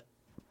what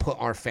put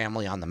our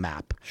family on the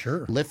map.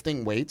 Sure.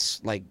 Lifting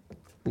weights, like,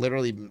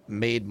 literally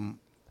made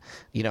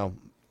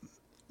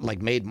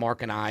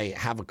Mark and I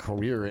have a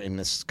career in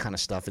this kind of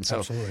stuff. And so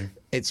Absolutely.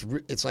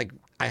 It's like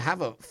I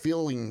have a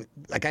feeling,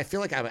 like I feel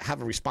like I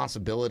have a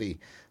responsibility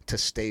to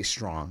stay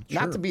strong.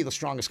 Sure. Not to be the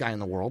strongest guy in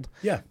the world.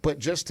 Yeah. But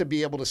just to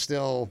be able to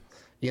still,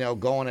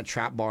 go in a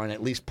trap bar and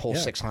at least pull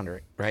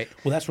 600, right?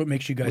 Well, that's what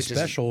makes you guys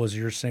special is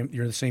you're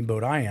the same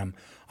boat I am.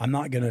 I'm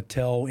not going to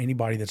tell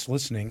anybody that's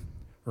listening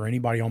or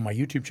anybody on my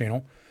YouTube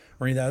channel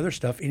or any of that other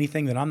stuff,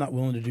 anything that I'm not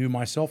willing to do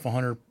myself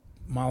 100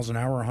 miles an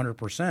hour,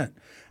 100%.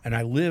 And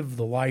I live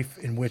the life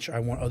in which I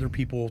want other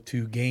people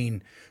to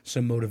gain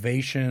some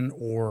motivation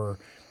or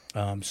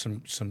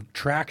some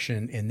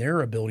traction in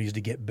their abilities to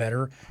get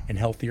better and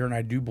healthier. And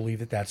I do believe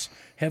that that's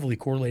heavily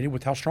correlated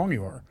with how strong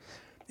you are.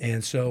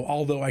 And so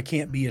although I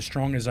can't be as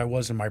strong as I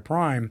was in my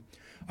prime,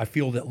 I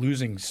feel that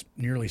losing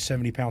nearly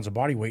 70 pounds of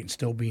body weight and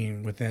still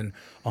being within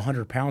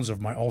 100 pounds of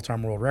my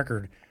all-time world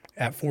record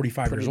at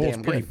 45 years old is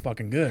pretty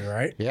fucking good,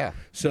 right? Yeah.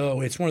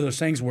 So it's one of those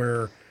things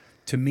where,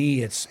 to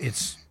me,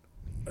 it's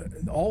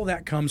all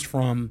that comes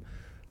from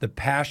the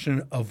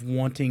passion of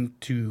wanting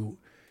to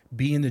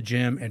be in the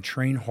gym and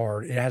train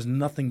hard. It has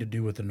nothing to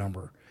do with the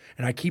number.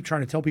 And I keep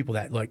trying to tell people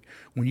that, like,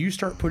 when you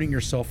start putting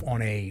yourself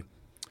on a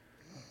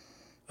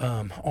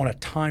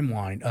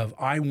timeline of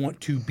I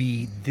want to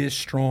be this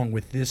strong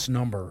with this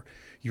number,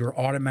 you're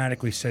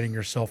automatically setting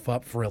yourself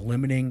up for a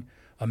limiting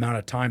amount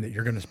of time that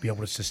you're going to be able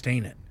to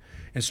sustain it.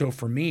 And so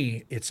for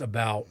me, it's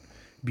about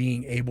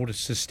being able to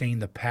sustain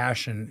the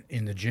passion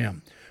in the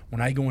gym. When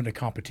I go into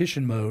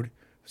competition mode,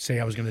 say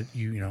I was going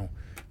to,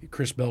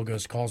 Chris Bell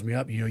calls me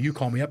up, you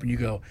call me up and you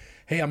go,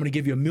 hey, I'm going to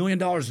give you $1 million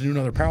to do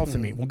another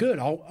powerlifting meet. Well, good.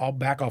 I'll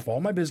back off all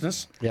my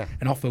business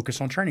and I'll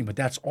focus on training. But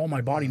that's all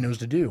my body knows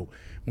to do.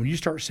 When you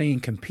start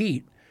saying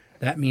compete,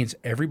 that means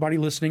everybody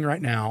listening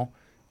right now,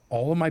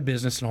 all of my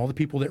business and all the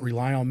people that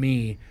rely on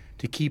me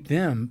to keep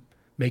them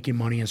making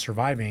money and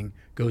surviving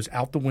goes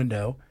out the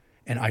window,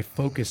 and I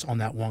focus on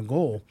that one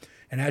goal.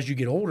 And as you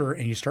get older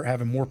and you start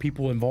having more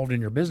people involved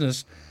in your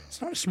business,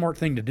 it's not a smart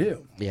thing to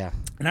do. Yeah.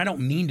 And I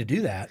don't mean to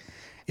do that.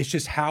 It's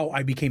just how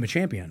I became a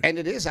champion. And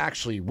it is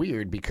actually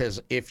weird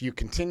because if you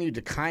continue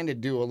to kind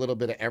of do a little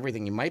bit of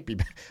everything, you might be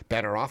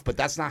better off. But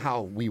that's not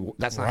how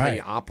how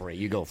you operate.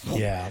 You go,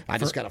 I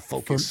just got to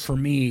focus. For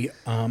me,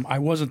 I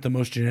wasn't the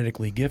most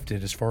genetically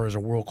gifted as far as a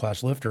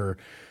world-class lifter.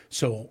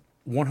 So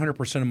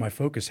 100% of my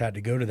focus had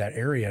to go to that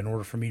area in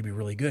order for me to be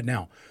really good.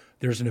 Now,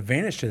 there's an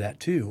advantage to that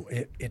too.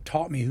 It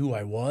taught me who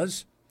I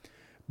was,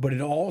 but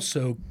it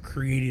also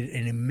created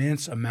an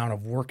immense amount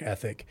of work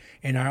ethic.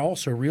 And I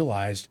also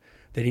realized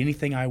that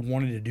anything I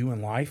wanted to do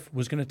in life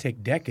was going to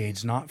take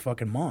decades, not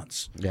fucking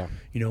months. Yeah.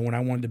 When I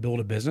wanted to build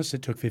a business,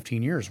 it took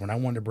 15 years. When I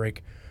wanted to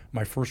break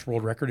my first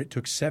world record, it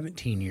took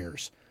 17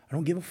 years. I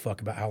don't give a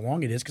fuck about how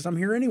long it is because I'm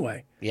here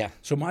anyway. Yeah.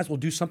 So might as well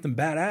do something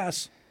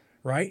badass,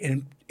 right?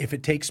 And if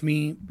it takes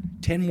me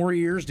 10 more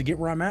years to get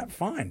where I'm at,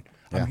 fine.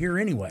 I'm here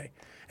anyway.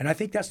 And I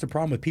think that's the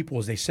problem with people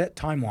is they set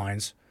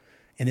timelines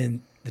and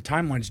then the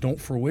timelines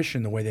don't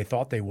fruition the way they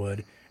thought they would,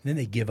 and then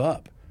they give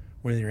up.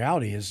 When the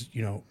reality is,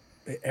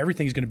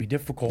 everything's going to be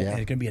difficult and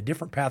it's going to be a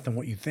different path than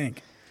what you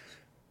think.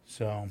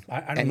 So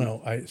I don't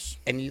know.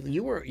 And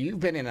you've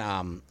been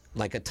in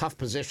like a tough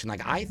position.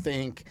 Like I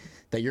think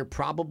that you're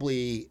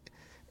probably,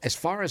 as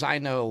far as I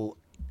know,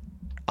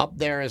 up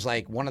there as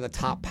like one of the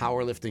top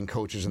powerlifting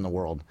coaches in the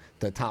world.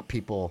 The top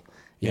people,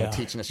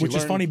 teaching us. Which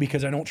is funny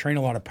because I don't train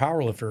a lot of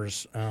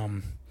powerlifters.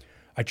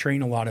 I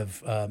train a lot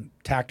of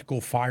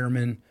tactical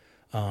firemen.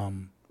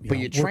 But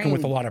you working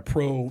with a lot of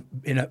pro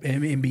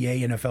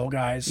NBA, NFL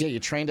guys. Yeah, you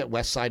trained at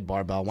Westside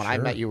Barbell. When I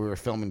met you, we were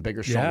filming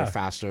Bigger, Stronger,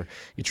 Faster.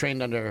 You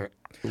trained under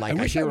like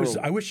a hero.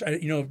 I wish,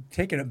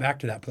 taking it back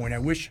to that point, I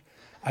wish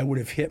I would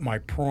have hit my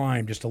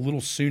prime just a little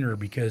sooner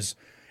because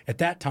at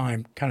that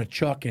time, kind of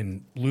Chuck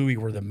and Louie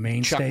were the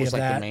mainstay Chuck was of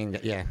like that. the main,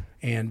 yeah.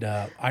 And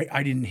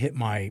I didn't hit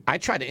my. I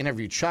tried to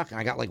interview Chuck, and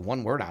I got like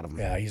one word out of him.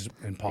 Yeah, he's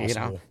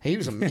impossible. He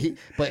was,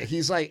 but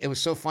he's like, it was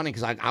so funny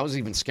because I was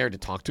even scared to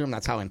talk to him.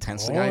 That's how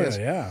intense the guy is.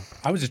 Yeah.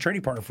 I was a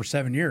trading partner for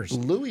 7 years.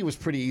 Louie was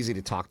pretty easy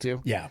to talk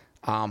to. Yeah.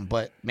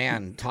 But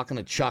man, talking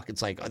to Chuck,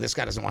 it's like, oh, this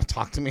guy doesn't want to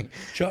talk to me.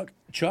 Chuck,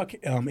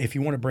 if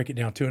you want to break it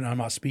down to it, and I'm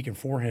not speaking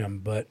for him,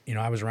 but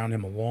I was around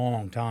him a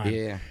long time.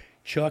 Yeah.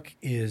 Chuck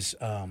is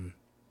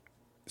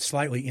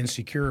slightly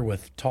insecure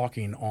with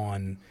talking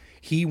on.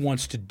 He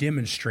wants to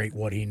demonstrate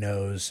what he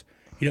knows.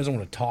 He doesn't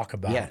want to talk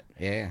about it.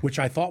 Yeah. Which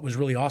I thought was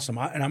really awesome.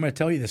 And I'm going to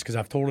tell you this because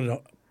I've told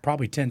it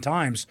probably 10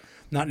 times,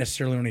 not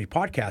necessarily on any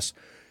podcasts.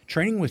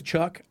 Training with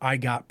Chuck, I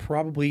got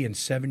probably in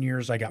 7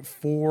 years, I got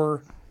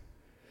 4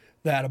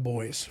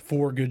 attaboys,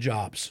 4 good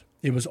jobs.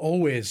 It was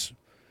always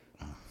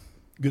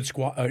good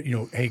squat,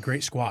 hey,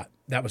 great squat.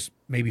 That was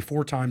maybe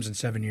 4 times in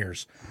 7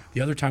 years.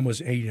 The other time was,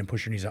 hey, you didn't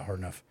push your knees out hard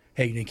enough.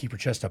 Hey, you didn't keep your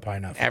chest up high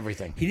enough.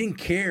 Everything. He didn't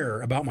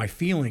care about my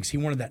feelings. He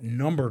wanted that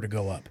number to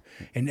go up.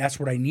 And that's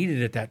what I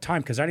needed at that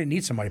time because I didn't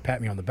need somebody to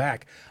pat me on the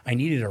back. I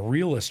needed a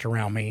realist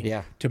around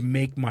me to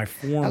make my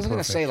form I was going to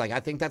perfect. say, like, I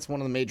think that's one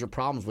of the major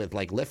problems with,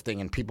 like, lifting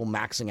and people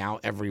maxing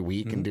out every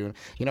week and doing,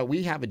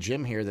 we have a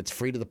gym here that's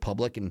free to the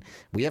public and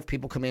we have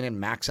people come in and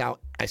max out.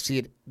 I see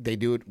it. They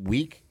do it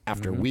week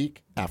after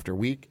week after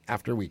week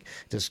after week,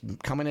 just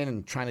coming in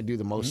and trying to do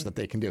the most that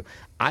they can do.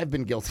 I've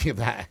been guilty of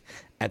that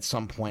at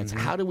some points.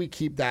 How do we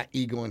keep that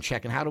ego in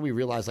check, and how do we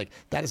realize like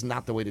that is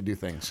not the way to do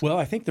things? Well,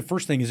 I think the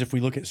first thing is if we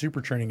look at super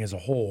training as a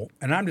whole,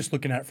 and I'm just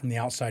looking at it from the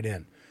outside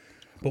in.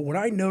 But what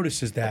I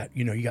notice is that,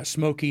 you got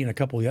Smokey and a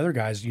couple of the other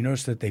guys, you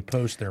notice that they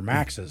post their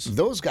maxes.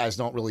 Those guys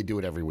don't really do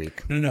it every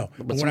week. No.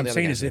 But what I'm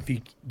saying is if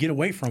you get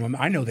away from them,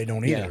 I know they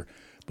don't either,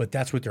 but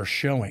that's what they're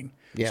showing.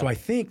 Yeah. So I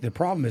think the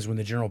problem is when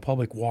the general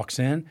public walks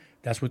in,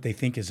 that's what they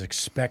think is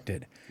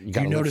expected. You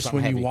gotta lift notice something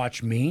when heavy. you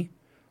watch me,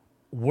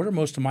 what are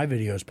most of my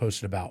videos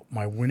posted about?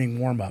 My winning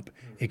warm-up,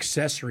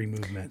 accessory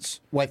movements.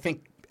 Well, I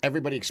think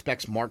everybody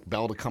expects Mark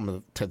Bell to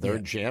come to their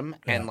gym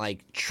and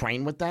like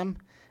train with them.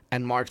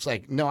 And Mark's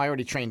like, no, I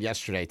already trained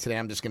yesterday. Today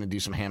I'm just going to do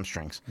some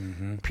hamstrings.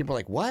 People are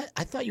like, what?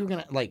 I thought you were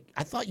going to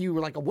I thought you were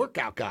like a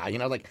workout guy,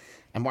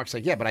 and Mark's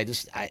like, yeah, but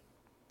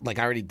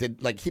I already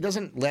did. Like, he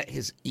doesn't let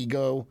his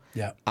ego.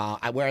 Yeah.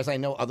 Whereas I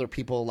know other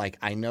people, like,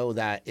 I know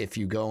that if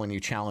you go and you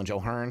challenge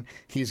O'Hearn,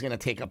 he's going to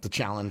take up the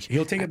challenge.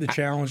 He'll take up the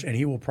challenge, and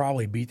he will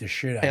probably beat the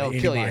shit out of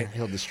He'll kill anybody. you.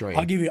 He'll destroy you.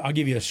 I'll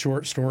give you a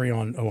short story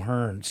on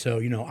O'Hearn. So,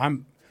 in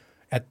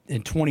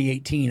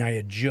 2018, I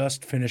had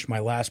just finished my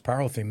last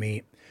powerlifting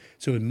meet.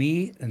 So with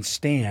me and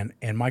Stan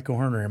and Mike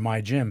O'Hearn are in my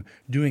gym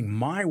doing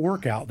my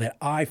workout that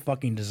I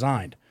fucking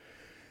designed.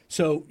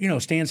 So,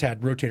 Stan's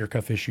had rotator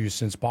cuff issues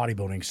since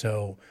bodybuilding.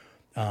 So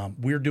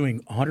we're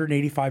doing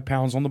 185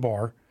 pounds on the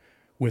bar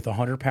with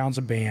 100 pounds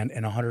of band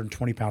and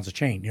 120 pounds of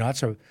chain.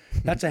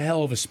 That's a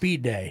hell of a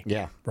speed day.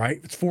 Yeah. Right?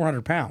 It's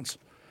 400 pounds.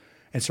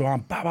 And so I'm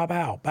bow, bow,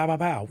 bow, bow, bow,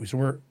 bow. So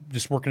we're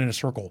just working in a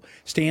circle.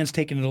 Stan's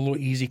taking it a little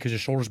easy because his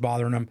shoulder's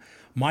bothering him.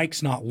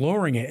 Mike's not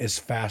lowering it as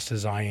fast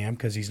as I am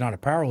because he's not a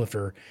power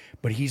lifter,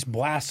 but he's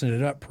blasting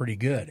it up pretty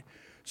good.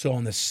 So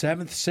on the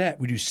 7th set,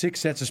 we do 6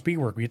 sets of speed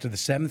work. We get to the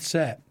 7th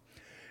set,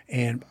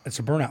 and it's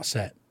a burnout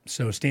set.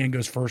 So Stan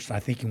goes first, and I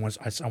think I want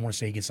to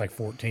say he gets like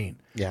 14.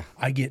 Yeah.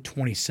 I get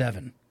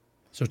 27.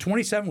 So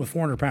 27 with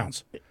 400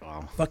 pounds.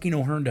 Wow. Fucking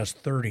O'Hearn does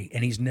 30,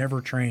 and he's never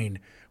trained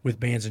with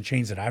bands and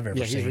chains that I've ever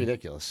seen. Yeah, he's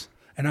ridiculous.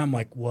 And I'm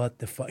like, what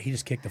the fuck? He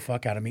just kicked the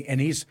fuck out of me.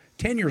 And he's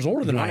 10 years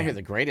older than You I want to am. hear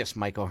the greatest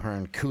Mike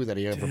O'Hearn coup that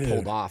he ever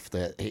pulled off?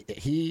 That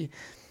he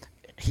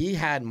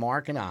had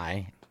Mark and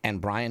I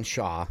and Brian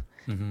Shaw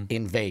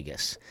in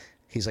Vegas.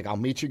 He's like, I'll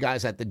meet you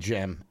guys at the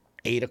gym,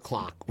 8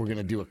 o'clock. We're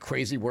gonna do a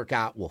crazy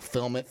workout. We'll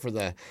film it for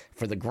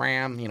the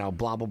gram.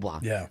 Blah blah blah.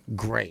 Yeah.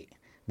 Great.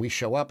 We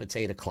show up. It's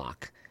 8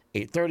 o'clock.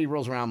 8:30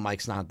 rolls around.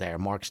 Mike's not there.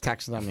 Mark's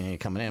texting him. You're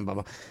coming in. Blah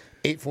blah.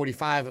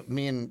 8:45.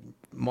 Me and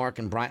Mark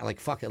and Brian like,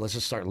 fuck it. Let's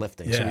just start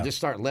lifting. Yeah. So we just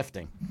start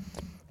lifting.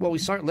 Well, we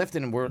start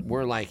lifting and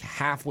we're like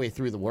halfway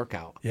through the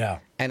workout. Yeah.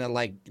 And at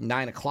like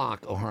 9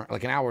 o'clock, O'Hearn,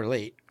 like an hour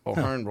late,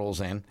 O'Hearn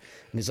rolls in and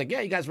he's like,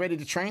 yeah, you guys ready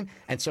to train?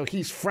 And so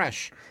he's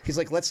fresh. He's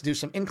like, let's do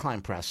some incline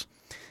press.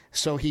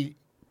 So he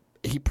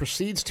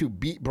proceeds to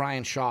beat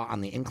Brian Shaw on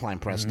the incline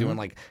press, doing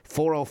like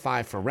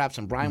 405 for reps.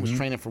 And Brian was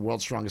training for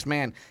World's Strongest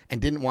Man and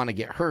didn't want to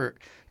get hurt.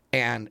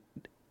 And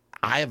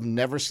I have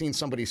never seen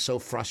somebody so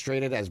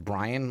frustrated as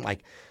Brian,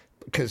 like,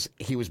 because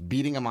he was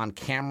beating him on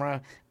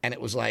camera, and it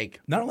was like...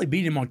 Not only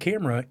beat him on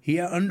camera, he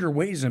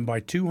underweighs him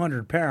by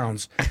 200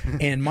 pounds.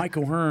 And Mike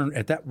O'Hearn,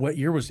 what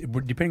year was,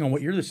 depending on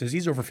what year this is,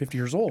 he's over 50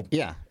 years old.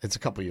 Yeah, it's a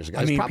couple years ago.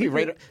 I mean,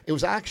 It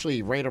was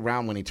actually right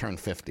around when he turned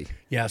 50.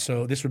 Yeah,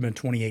 so this would have been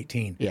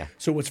 2018. Yeah.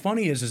 So what's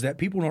funny is that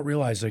people don't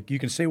realize, like, you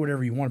can say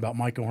whatever you want about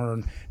Mike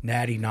O'Hearn,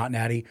 natty, not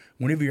natty.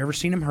 When have you ever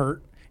seen him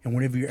hurt? And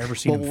when have you ever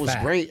seen Well, him what was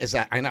fat? great is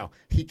that I know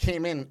he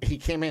came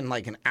in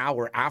like an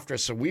hour after,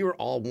 so we were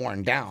all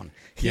worn down.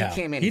 He Yeah.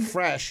 came in He-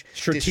 fresh,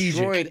 strategic.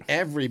 destroyed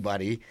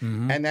everybody,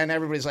 and then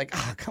everybody's like,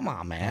 "Ah, come on,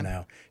 I man."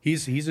 know.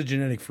 He's a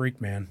genetic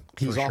freak, man.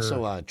 He's for also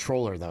sure. a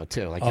troller though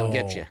too. Like he'll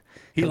get you.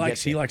 He He'll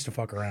likes get you. he likes to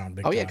fuck around.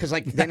 Big Oh yeah, time. because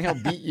like then he'll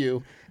beat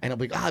you, and he'll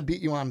be like, "Oh, I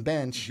beat you on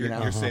bench." You You're,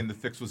 know. you're saying the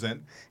fix was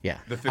in? Yeah.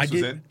 The fix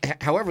was in?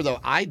 However, though,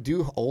 I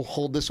do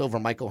hold this over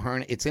Michael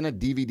Hearn. It's in a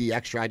DVD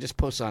extra. I just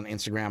posted on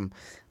Instagram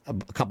a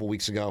couple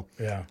weeks ago.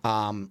 Yeah.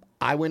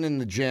 I went in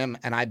the gym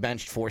and I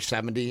benched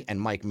 470, and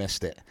Mike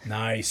missed it.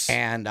 Nice.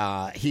 And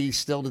he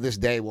still to this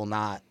day will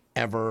not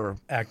ever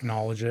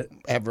Acknowledge it.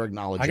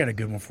 acknowledge I got it. a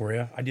good one for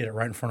you. I did it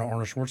right in front of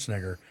Arnold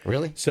Schwarzenegger.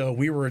 Really? So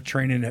we were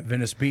training at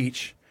Venice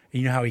Beach.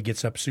 You know how he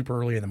gets up super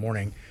early in the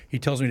morning. He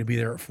tells me to be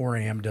there at 4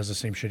 a.m., does the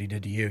same shit he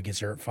did to you. He gets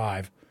there at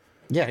 5.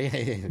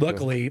 Yeah.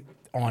 Luckily,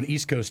 on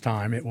East Coast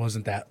time, it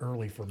wasn't that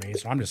early for me,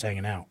 so I'm just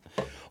hanging out.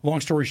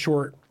 Long story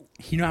short,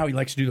 you know how he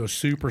likes to do those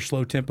super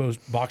slow tempos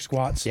box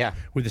squats Yeah.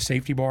 with the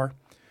safety bar?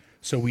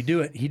 So we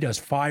do it. He does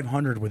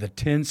 500 with a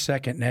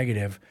 10-second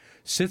negative,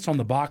 sits on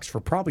the box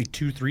for probably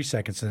 2-3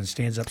 seconds, and then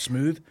stands up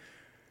smooth.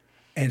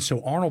 And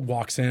so Arnold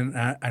walks in,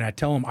 and I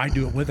tell him I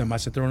do it with him. I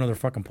said, throw another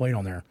fucking plate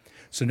on there.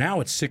 So now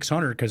it's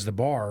 600 because the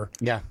bar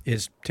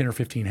is 10 or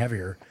 15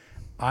 heavier.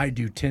 I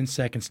do 10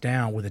 seconds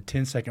down with a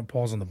 10-second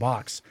pause on the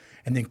box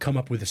and then come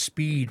up with a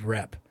speed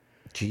rep.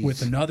 Jeez.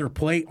 With another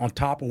plate on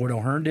top of what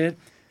O'Hearn did.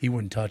 He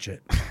wouldn't touch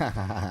it.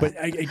 But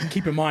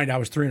keep in mind, I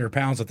was 300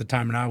 pounds at the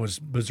time, and I was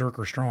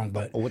berserker strong.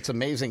 But What's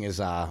amazing is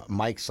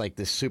Mike's like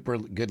this super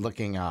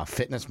good-looking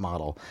fitness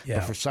model. Yeah.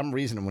 But for some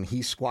reason, when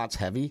he squats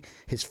heavy,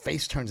 his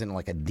face turns into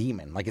like a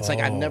demon. Like it's like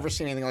I've never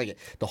seen anything like it.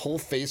 The whole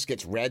face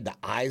gets red, the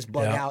eyes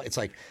bug Yeah. out. It's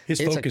like his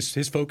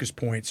focus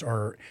points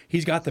are.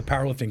 He's got the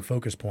powerlifting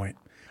focus point.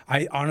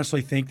 I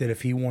honestly think that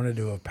if he wanted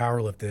to have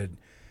powerlifted,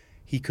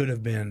 he could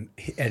have been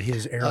at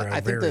his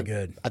era very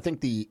good. I think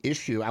the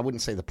issue, I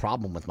wouldn't say the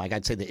problem with Mike.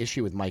 I'd say the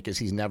issue with Mike is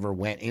he's never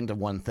went into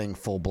one thing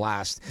full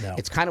blast. No.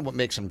 It's kind of what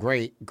makes him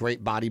great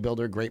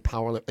bodybuilder, great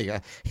power.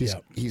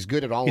 He's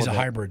good at all He's of a it.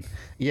 hybrid.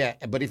 Yeah,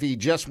 but if he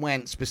just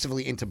went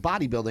specifically into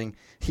bodybuilding,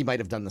 he might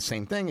have done the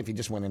same thing. If he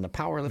just went into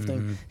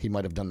powerlifting, he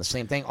might have done the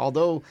same thing.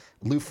 Although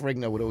Lou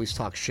Ferrigno would always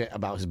talk shit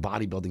about his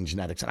bodybuilding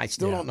genetics, and I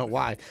still don't know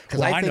why. Because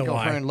Well, I think know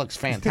why. O'Hearn looks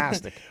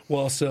fantastic.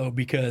 Well, so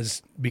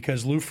because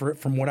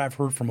from what I've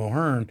heard from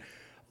O'Hearn,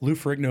 Lou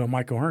Ferrigno and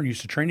Mike O'Hearn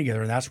used to train together,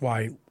 and that's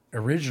why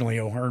originally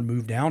O'Hearn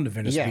moved down to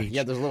Venice Beach.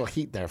 Yeah, there's a little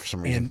heat there for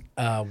some reason.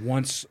 And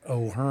once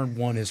O'Hearn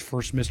won his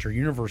first Mr.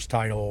 Universe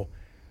title,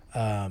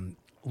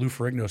 Lou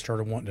Ferrigno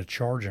started wanting to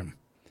charge him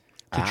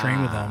to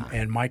train with him.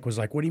 And Mike was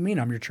like, "What do you mean?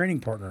 I'm your training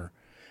partner."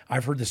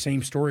 I've heard the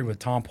same story with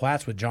Tom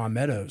Platz with John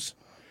Meadows.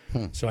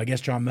 So I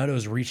guess John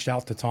Meadows reached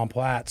out to Tom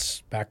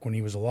Platz back when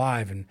he was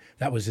alive, and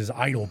that was his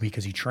idol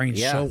because he trained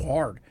so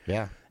hard.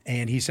 Yeah.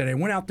 And he said, I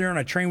went out there and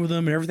I trained with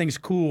him and everything's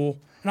cool.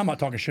 And I'm not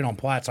talking shit on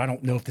Platz. I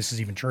don't know if this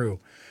is even true.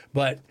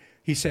 But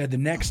he said the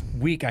next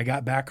week I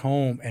got back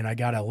home and I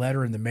got a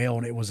letter in the mail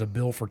and it was a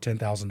bill for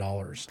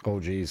 $10,000. Oh,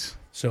 geez.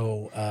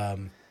 So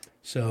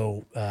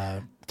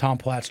Tom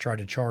Platz tried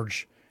to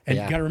charge. And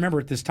you got to remember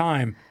at this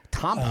time,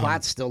 Tom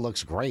Platz still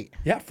looks great.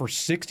 yeah, for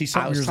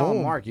 60-something I was years telling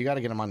old. Mark, you got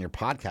to get him on your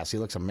podcast. He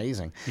looks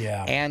amazing.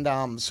 Yeah.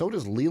 And so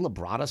does Lee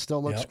Labrada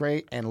still looks Yep.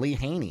 great, and Lee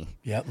Haney.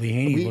 Yeah, Lee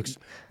Haney looks.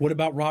 What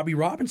about Robbie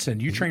Robinson?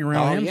 You train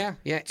around him?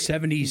 Yeah.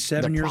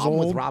 77 the years problem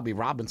old. with Robbie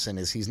Robinson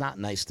is he's not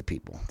nice to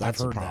people. That's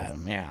I've heard the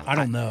problem. that. Yeah. I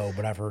don't know,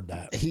 but I've heard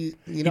that. He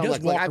does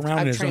walk around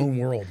in his own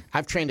world.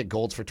 I've trained at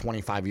Gold's for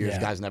 25 years. Yeah.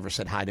 Guys never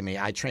said hi to me.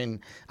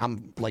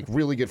 I'm like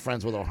really good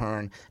friends with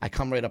O'Hearn. I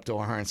come right up to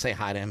O'Hearn, say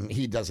hi to him.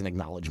 He doesn't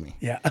acknowledge me.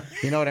 Yeah.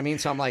 You know what I mean?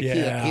 So I'm like,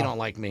 Yeah. he don't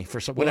like me for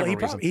Well, whatever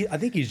reason. I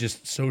think he's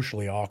just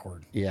socially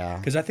awkward. Yeah.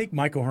 Because I think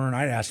Mike O'Hearn,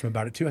 I asked him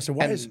about it too. I said,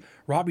 why does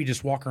Robbie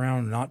just walk around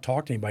and not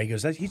talk to anybody? He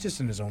goes, he's just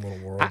in his own little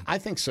world. I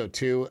think so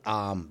too.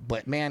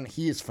 But man,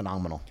 he is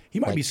phenomenal. He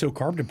might be so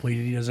carb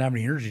depleted he doesn't have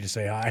any energy to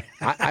say hi.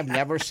 I've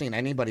never seen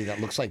anybody that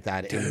looks like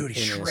that Dude, in he's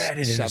his shredded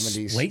in 70s.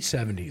 his late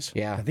 70s.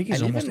 Yeah, I think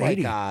he's and almost even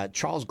 80. like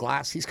Charles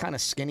Glass, he's kind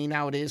of skinny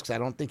nowadays because I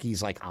don't think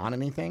he's like on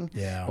anything.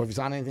 Yeah. Or if he's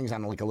on anything, he's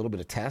on like a little bit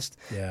of test.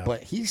 Yeah.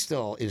 But he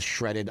still is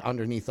shredded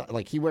underneath.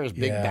 Like he wears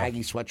big Yeah.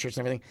 baggy sweatshirts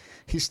and everything.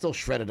 He's still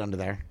shredded under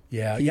there.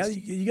 Yeah,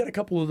 you got a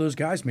couple of those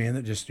guys, man,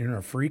 that just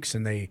are freaks,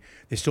 and they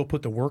still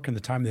put the work and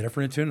the time, and the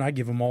effort into it. And I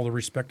give them all the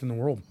respect in the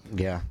world.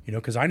 Yeah.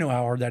 Because I know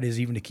how hard that is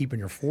even to keep in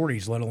your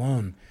 40s, let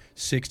alone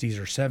 60s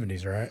or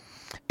 70s, right?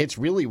 It's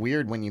really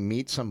weird when you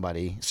meet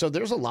somebody. So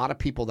there's a lot of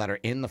people that are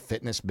in the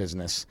fitness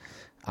business.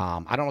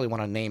 I don't really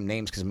want to name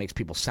names because it makes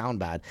people sound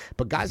bad.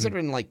 But guys that are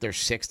in like their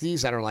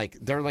 60s that are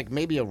they're like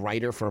maybe a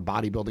writer for a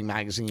bodybuilding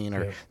magazine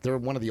or they're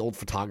one of the old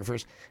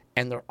photographers,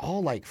 and they're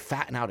all like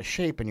fat and out of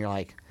shape, and you're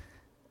like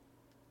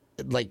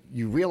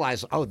you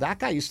realize, oh, that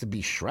guy used to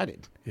be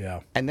shredded.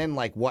 Yeah. And then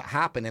like what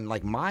happened, and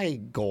like my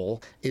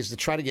goal is to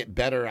try to get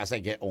better as I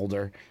get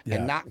older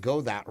and not go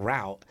that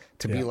route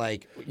to be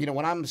like,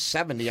 when I'm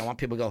 70, I want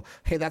people to go,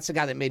 hey, that's the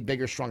guy that made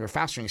bigger, stronger,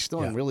 faster, and he's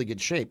still in really good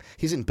shape.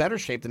 He's in better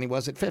shape than he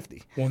was at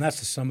 50. Well, and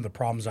that's some of the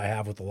problems I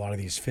have with a lot of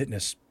these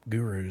fitness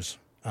gurus.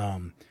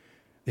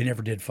 they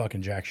never did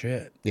fucking jack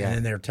shit. Yeah. And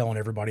then they're telling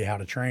everybody how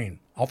to train.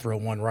 I'll throw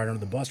one right under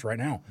the bus right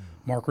now.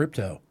 Mark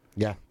Ripto.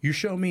 Yeah. You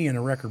show me in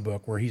a record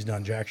book where he's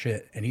done jack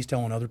shit and he's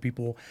telling other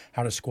people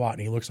how to squat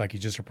and he looks like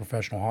he's just a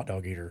professional hot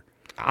dog eater.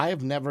 I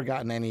have never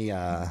gotten any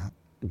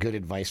good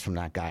advice from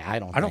that guy. I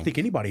don't think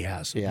anybody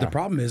has. Yeah. The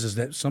problem is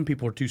that some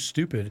people are too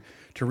stupid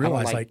to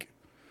realize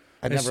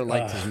I never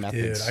liked his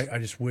methods. Dude, I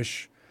just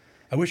wish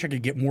I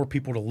could get more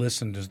people to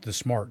listen to the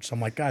smarts. I'm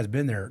like, guys,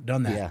 been there,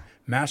 done that. Yeah.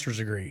 Master's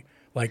degree.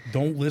 Like,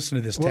 don't listen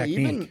to this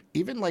technique.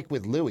 Even like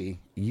with Louis,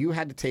 you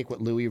had to take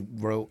what Louis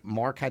wrote.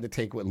 Mark had to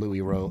take what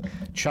Louis wrote.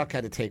 Chuck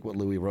had to take what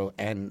Louis wrote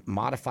and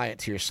modify it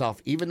to yourself.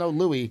 Even though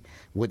Louis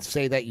would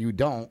say that you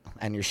don't,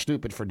 and you're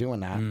stupid for doing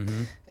that.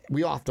 Mm-hmm.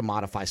 We all have to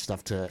modify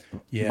stuff to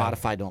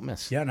modify, don't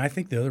miss. Yeah, and I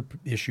think the other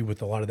issue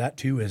with a lot of that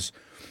too is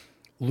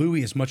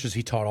Louis, as much as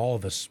he taught all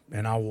of us,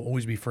 and I will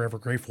always be forever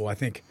grateful. I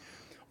think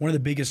one of the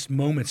biggest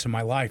moments in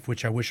my life,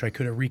 which I wish I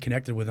could have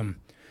reconnected with him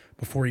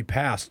before he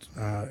passed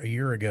a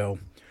year ago,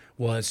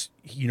 was,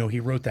 he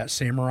wrote that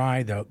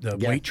samurai, the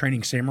weight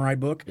training samurai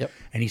book,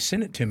 and he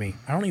sent it to me.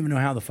 I don't even know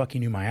how the fuck he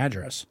knew my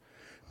address,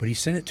 but he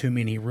sent it to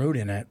me and he wrote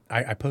in it,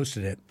 I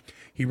posted it,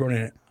 he wrote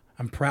in it,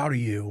 "I'm proud of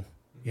you,"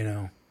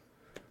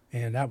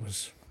 and that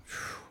was,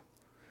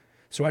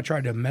 so I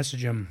tried to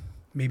message him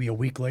maybe a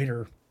week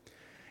later,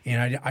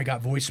 and I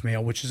got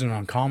voicemail, which isn't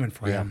uncommon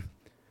for him,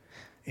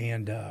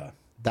 and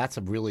that's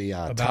a really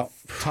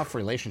tough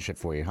relationship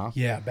for you, huh?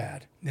 Yeah,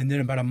 bad. And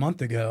then about a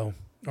month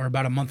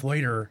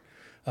later,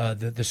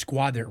 the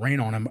squad that ran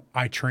on him,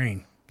 I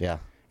train. Yeah.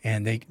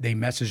 And they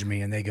messaged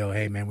me and they go,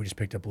 "Hey man, we just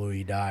picked up Louis,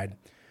 he died."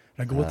 And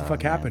I go, "What the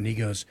fuck happened?" He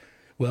goes,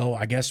 "Well,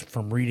 I guess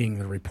from reading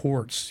the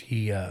reports,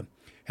 he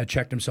had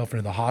checked himself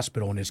into the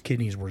hospital and his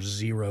kidneys were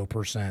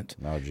 0%.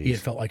 Oh, geez. He had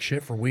felt like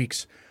shit for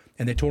weeks.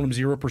 And they told him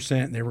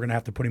 0% and they were going to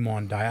have to put him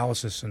on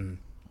dialysis, and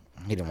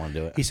he didn't want to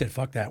do it. He said,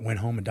 "Fuck that," went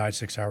home and died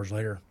 6 hours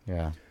later.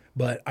 Yeah.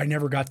 But I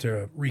never got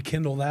to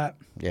rekindle that.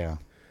 Yeah.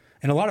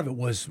 And a lot of it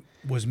was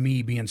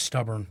me being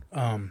stubborn.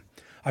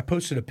 I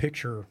posted a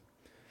picture.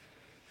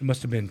 It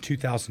must have been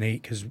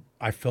 2008 because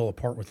I fell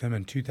apart with him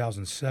in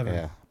 2007.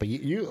 Yeah, but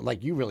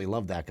you really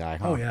loved that guy,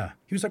 huh? Oh yeah,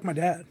 he was like my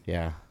dad.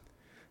 Yeah,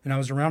 and I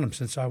was around him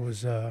since I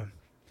was.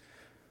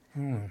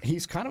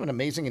 He's kind of an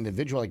amazing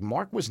individual. Like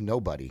Mark was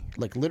nobody,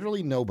 like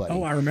literally nobody.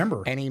 Oh, I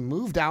remember. And he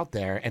moved out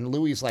there, and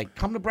Louis like,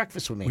 "Come to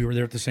breakfast with me." We were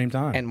there at the same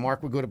time. And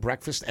Mark would go to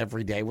breakfast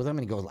every day with him,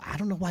 and he goes, "I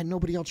don't know why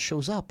nobody else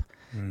shows up."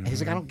 And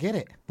he's like, "I don't get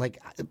it. Like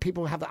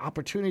people have the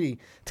opportunity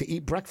to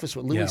eat breakfast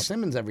with Louis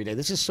Simmons every day.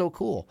 This is so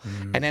cool."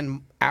 And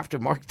then after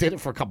Mark did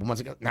it for a couple months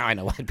ago, now I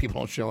know why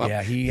people don't show up.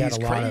 Yeah, he had a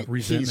lot of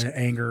resentment,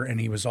 anger,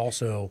 and he was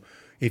also,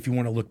 if you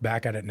want to look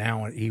back at it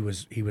now, he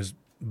was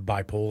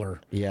bipolar.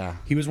 Yeah.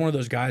 He was one of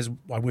those guys,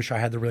 I wish I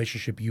had the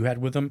relationship you had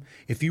with him.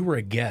 If you were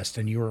a guest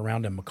and you were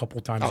around him a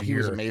couple times a year. He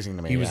was amazing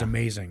to me. He was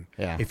amazing.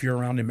 Yeah. If you're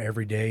around him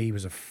every day, he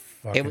was a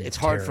fucking It's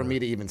hard for me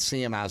to even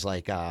see him as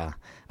like a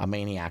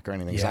maniac or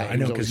anything. Yeah, I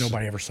know, because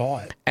nobody ever saw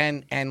it.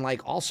 And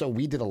like also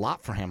we did a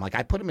lot for him. Like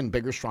I put him in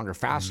Bigger, Stronger,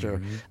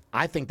 Faster.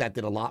 I think that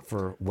did a lot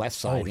for West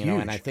Side, you know,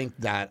 and I think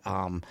that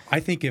I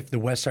think if the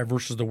West Side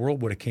versus the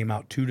World would have came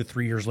out 2 to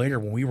 3 years later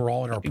when we were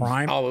all at our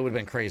prime, it would have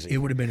been crazy. It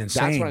would have been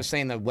insane. That's what I was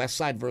saying. The West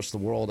Side versus the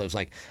World.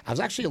 I was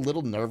actually a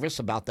little nervous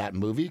about that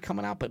movie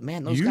coming out, but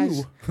man, those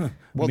guys,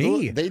 well,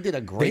 they did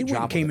a great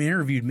job. They came and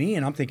interviewed me,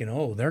 and I'm thinking,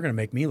 oh, they're going to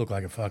make me look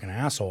like a fucking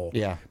asshole.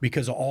 Yeah,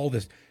 because of all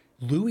this.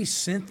 Louis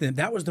sent them.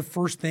 That was the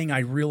first thing I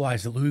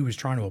realized, that Louis was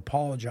trying to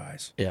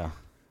apologize. Yeah.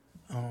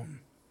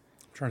 I'm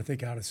trying to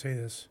think how to say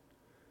this.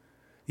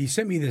 He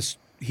sent me this.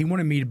 He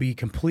wanted me to be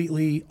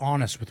completely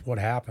honest with what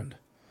happened.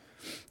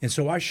 And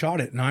so I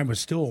shot it, and I was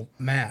still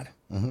mad.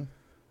 Mm-hmm.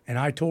 And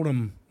I told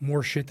him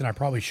more shit than I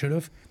probably should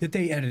have, that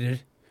they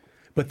edited.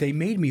 But they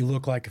made me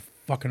look like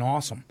fucking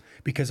awesome,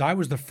 because I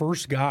was the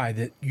first guy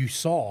that you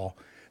saw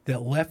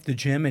that left the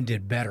gym and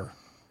did better.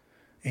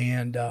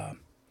 And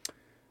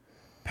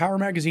Power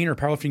Magazine or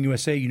Powerlifting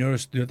USA, you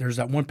notice that there's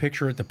that one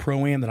picture at the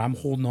Pro-Am that I'm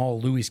holding all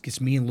of Louis.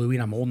 It's me and Louis,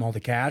 and I'm holding all the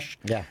cash.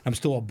 Yeah. I'm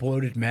still a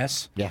bloated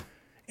mess. Yeah.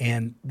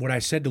 And what I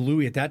said to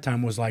Louis at that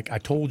time was like, I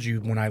told you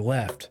when I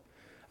left,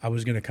 I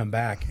was going to come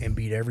back and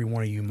beat every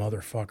one of you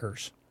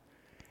motherfuckers.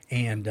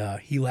 And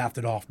he laughed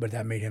it off, but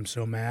that made him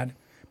so mad.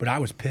 But I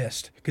was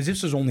pissed, because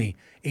this was only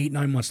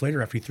 8-9 months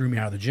later after he threw me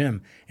out of the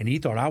gym, and he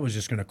thought I was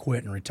just going to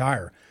quit and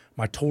retire.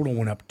 My total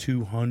went up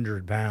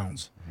 200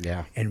 pounds.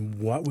 Yeah. And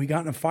what we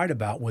got in a fight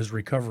about was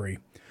recovery.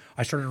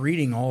 I started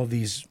reading all of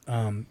these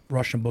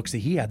Russian books that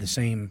he had, the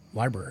same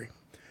library,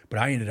 but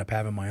I ended up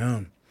having my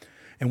own.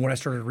 And what I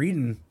started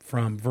reading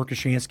from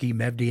Verkhoshansky,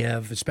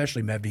 Medvedev,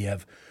 especially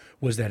Medvedev,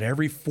 was that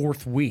every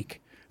 4th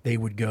week they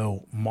would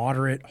go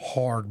moderate,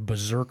 hard,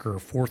 berserker,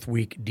 4th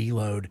week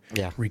deload,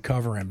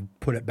 recover, and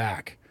put it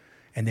back.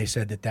 And they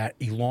said that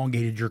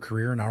elongated your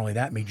career, and not only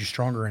that, made you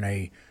stronger in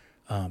a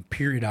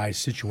periodized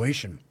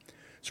situation.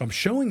 So I'm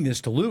showing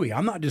this to Louis.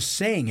 I'm not just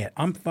saying it.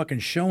 I'm fucking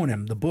showing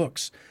him the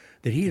books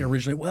that he had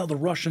originally. Well, the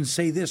Russians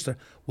say this.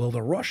 Well,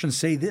 the Russians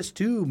say this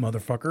too,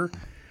 motherfucker.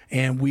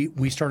 And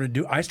I started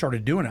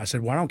doing it. I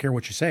said, well, I don't care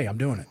what you say. I'm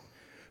doing it.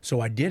 So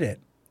I did it.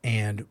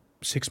 And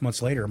 6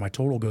 months later, my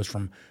total goes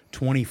from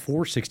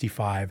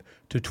 2465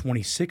 to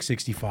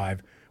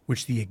 2665,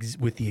 which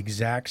with the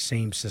exact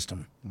same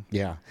system.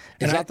 Yeah.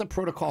 Is that the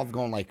protocol of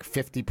going like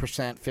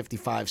 50%,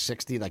 55,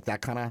 60, like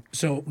that kind of?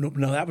 So,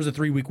 no, that was a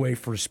 3-week way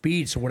for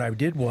speed. So what I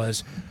did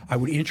was I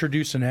would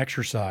introduce an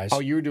exercise. Oh,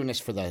 you were doing this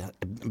for the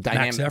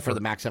dynamic, for the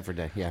max effort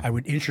day. Yeah. I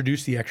would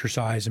introduce the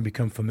exercise and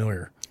become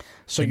familiar.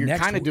 So you're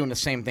kind of doing the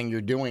same thing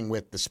you're doing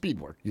with the speed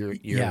work. You're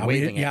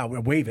waving it. Yeah, I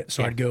would wave it.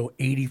 So I'd go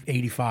 80,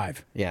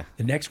 85. Yeah.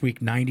 The next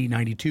week, 90,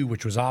 92,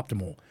 which was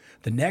optimal.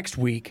 The next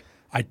week,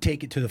 I'd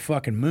take it to the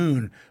fucking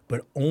moon,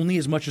 but only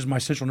as much as my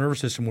central nervous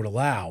system would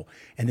allow.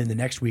 And then the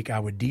next week, I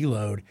would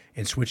deload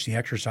and switch the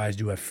exercise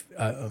to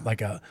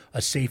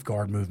a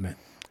safeguard movement.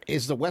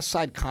 Is the West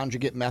Side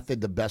Conjugate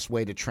method the best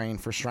way to train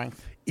for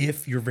strength?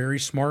 If you're very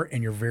smart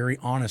and you're very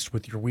honest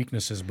with your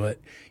weaknesses, but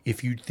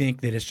if you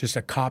think that it's just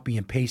a copy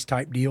and paste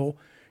type deal,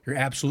 you're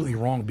absolutely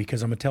wrong,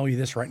 because I'm going to tell you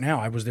this right now.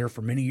 I was there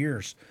for many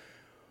years.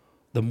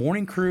 The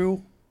morning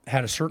crew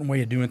had a certain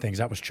way of doing things.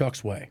 That was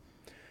Chuck's way.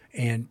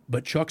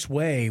 But Chuck's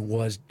way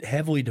was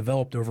heavily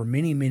developed over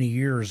many, many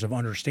years of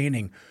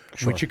understanding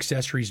which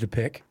accessories to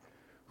pick,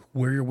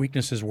 where your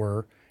weaknesses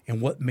were,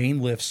 and what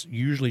main lifts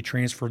usually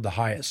transferred the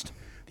highest.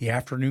 The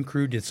afternoon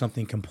crew did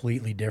something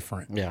completely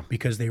different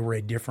because they were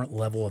a different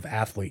level of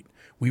athlete.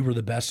 We were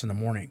the best in the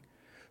morning.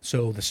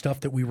 So the stuff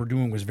that we were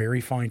doing was very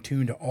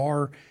fine-tuned to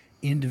our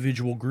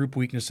individual group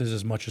weaknesses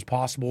as much as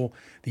possible.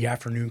 The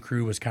afternoon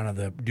crew was kind of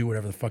the do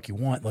whatever the fuck you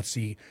want. Let's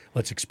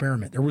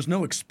experiment. There was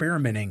no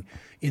experimenting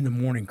in the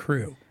morning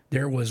crew.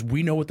 There was,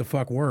 we know what the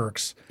fuck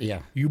works.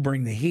 Yeah. You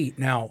bring the heat.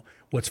 Now,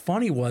 what's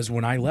funny was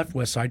when I left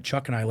Westside,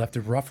 Chuck and I left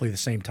at roughly the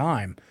same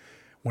time.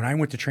 When I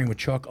went to train with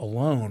Chuck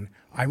alone,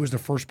 I was the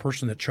first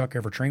person that Chuck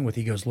ever trained with.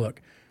 He goes,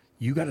 look,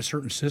 you got a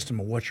certain system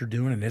of what you're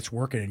doing and it's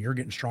working and you're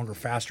getting stronger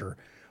faster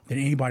than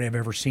anybody I've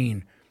ever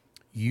seen.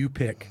 You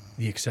pick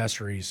the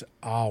accessories,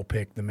 I'll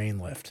pick the main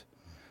lift.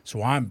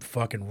 So I'm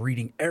fucking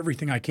reading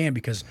everything I can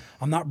because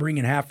I'm not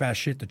bringing half-ass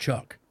shit to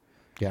Chuck.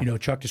 Yeah. You know,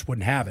 Chuck just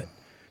wouldn't have it.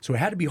 So it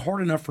had to be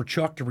hard enough for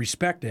Chuck to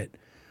respect it,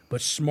 but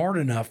smart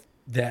enough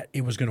that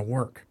it was going to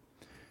work.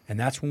 And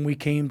that's when we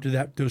came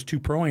to those two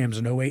pro-ams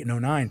in 08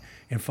 and 09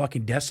 and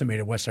fucking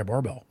decimated Westside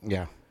Barbell.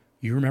 Yeah.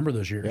 You remember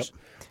those years. Yep.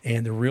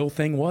 And the real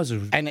thing was...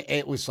 And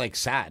it was, like,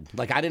 sad.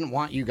 Like, I didn't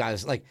want you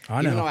guys... Like,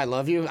 I know. even though I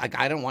love you, like,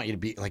 I don't want you to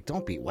be... Like,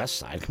 don't beat West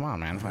Side. Come on,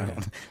 man.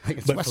 Like,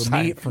 it's But West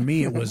Side. for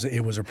me, it was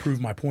a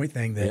prove my point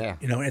thing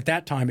that, you know, at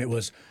that time it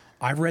was...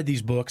 I've read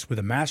these books with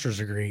a master's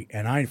degree,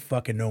 and I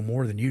fucking know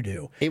more than you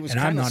do. It was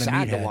kind of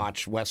sad to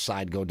watch West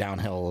Side go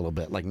downhill a little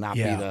bit, like not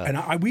be the...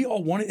 And we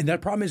all wanted... And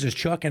that problem is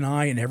Chuck and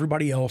I and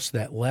everybody else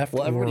that left...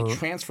 Well, everybody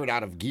transferred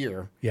out of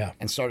gear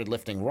and started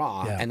lifting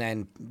raw, Yeah. and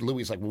then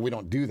Louie's like, well, we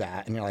don't do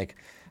that. And you're like...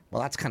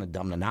 Well, that's kind of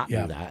dumb to not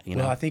do that. You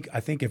know? Well, I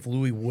think if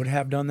Louis would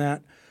have done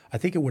that, I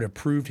think it would have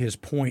proved his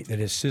point that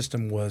his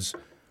system was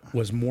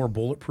more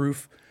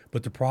bulletproof.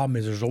 But the problem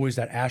is there's always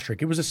that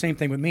asterisk. It was the same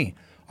thing with me.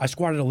 I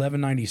squatted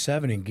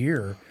 1197 in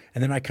gear,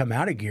 and then I come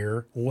out of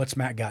gear. Well, what's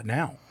Matt got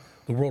now?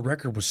 The world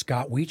record was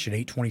Scott Weech at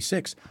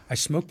 826. I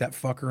smoked that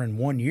fucker in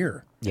 1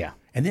 year. Yeah.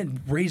 And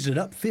then raised it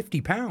up 50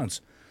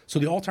 pounds. So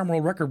the all-time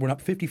world record went up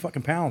 50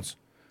 fucking pounds.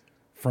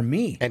 From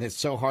me. And it's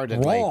so hard to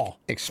like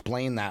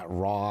explain that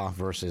raw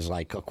versus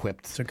like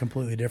equipped. It's a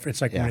completely different.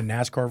 It's like running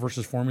NASCAR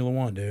versus Formula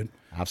One, dude.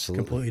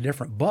 Absolutely. Completely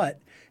different. But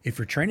if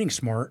you're training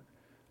smart,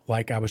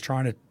 like I was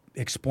trying to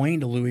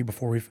explain to Louis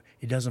before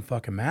it doesn't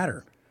fucking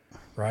matter.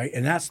 Right?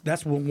 And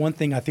that's one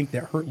thing I think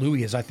that hurt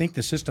Louis is I think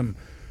the system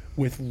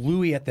with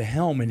Louis at the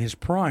helm in his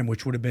prime,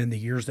 which would have been the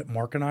years that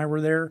Mark and I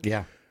were there,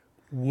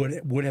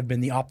 would have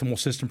been the optimal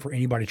system for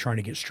anybody trying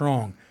to get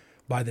strong.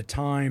 By the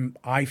time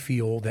I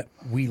feel that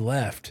we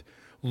left,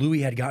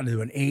 Louis had gotten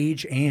to an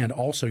age, and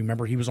also,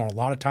 remember, he was on a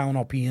lot of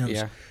Tylenol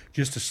PMs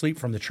just to sleep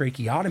from the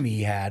tracheotomy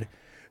he had,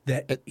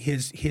 that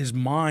his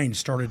mind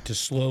started to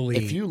slowly...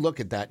 If you look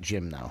at that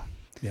gym, though,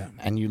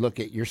 and you look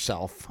at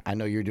yourself, I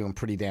know you're doing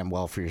pretty damn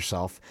well for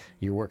yourself.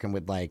 You're working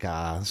with, like,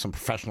 some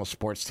professional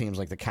sports teams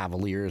like the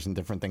Cavaliers and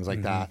different things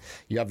like that.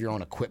 You have your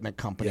own equipment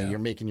company. You're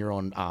making your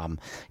own...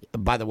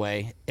 by the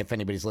way, if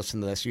anybody's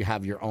listening to this, you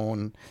have your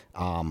own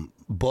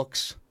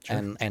books...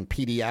 And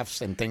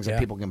PDFs and things that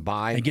people can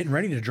buy. And getting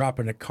ready to drop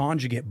in a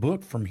conjugate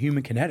book from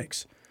Human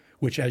Kinetics,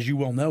 which, as you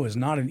well know, is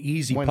not an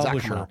easy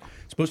publisher.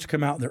 It's supposed to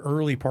come out in the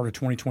early part of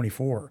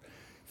 2024.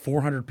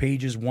 400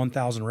 pages,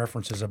 1,000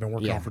 references I've been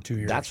working on for 2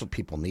 years. That's what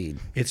people need.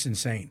 It's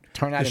insane.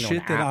 Turn that the into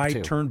shit an that app, I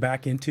too. turned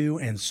back into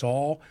and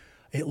saw,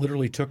 it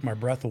literally took my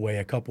breath away,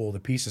 a couple of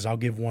the pieces. I'll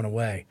give one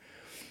away.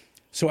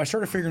 So I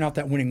started figuring out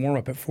that winning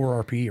warm-up at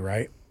 4 RPE,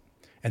 right?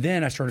 And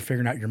then I started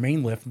figuring out your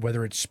main lift,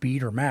 whether it's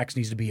speed or max,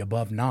 needs to be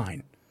above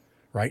 9.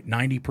 Right,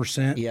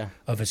 90%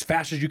 of as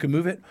fast as you can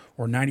move it,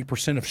 or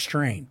 90% of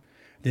strain.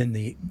 Then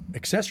the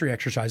accessory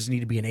exercises need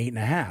to be an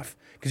 8.5.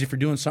 Because if you're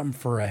doing something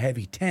for a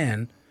heavy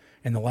 10,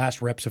 and the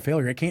last rep's a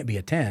failure, it can't be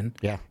a 10.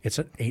 It's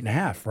an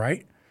 8.5,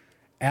 right?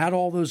 Add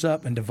all those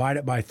up and divide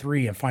it by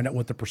 3 and find out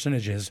what the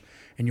percentage is,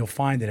 and you'll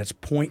find that it's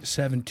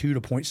 0.72 to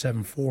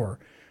 0.74.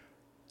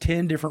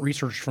 10 different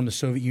researchers from the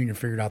Soviet Union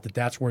figured out that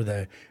that's where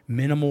the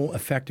minimal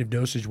effective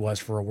dosage was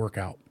for a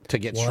workout. To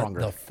get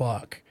stronger. What the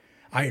fuck?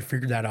 I had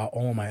figured that out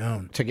all on my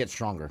own. To get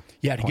stronger.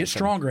 Yeah, to get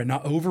stronger and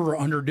not over or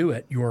underdo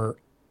it.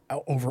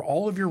 Over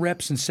all of your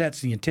reps and sets,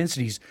 the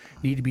intensities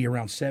need to be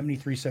around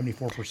 73,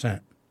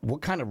 74%.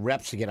 What kind of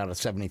reps to get out of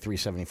 73,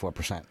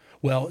 74%?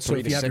 Well, so 3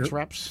 if to you have 6 your,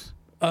 reps?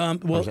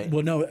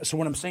 no. So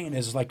what I'm saying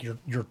is like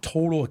your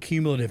total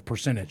accumulative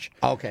percentage.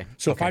 Okay.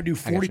 So if Okay. I do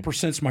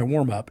 40% is my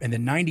warm up, and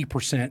then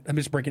 90%, I'm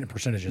just breaking it in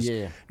percentages.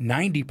 Yeah.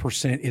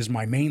 90% is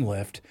my main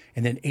lift,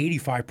 and then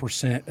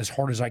 85% as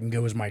hard as I can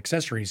go is my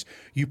accessories.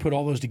 You put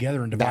all those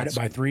together and divide it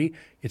by 3,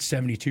 it's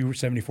 72 or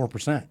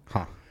 74%.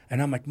 Huh.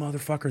 And I'm like,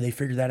 motherfucker, they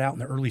figured that out in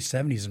the early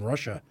 70s in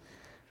Russia.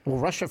 Well,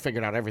 Russia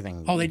figured out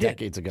everything Oh, they did.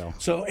 decades ago.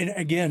 So, and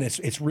again,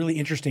 it's really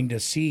interesting to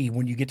see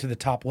when you get to the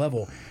top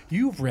level.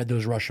 You've read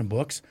those Russian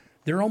books.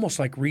 They're almost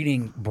like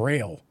reading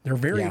Braille. They're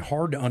very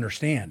hard to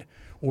understand,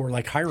 or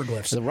like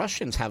hieroglyphs. The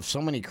Russians have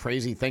so many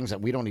crazy things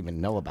that we don't even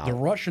know about. The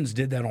Russians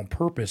did that on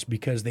purpose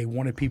because they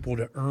wanted people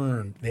to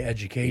earn the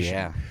education.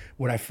 Yeah.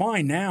 What I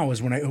find now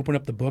is when I open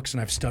up the books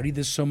and I've studied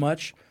this so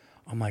much,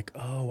 I'm like,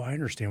 oh, I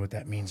understand what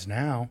that means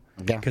now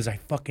Yeah. because I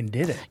fucking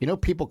did it. You know,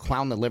 people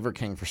clown the Liver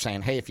King for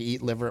saying, hey, if you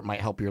eat liver, it might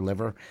help your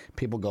liver.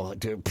 People go,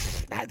 dude,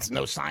 that's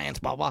no science,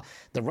 blah, blah.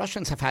 The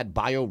Russians have had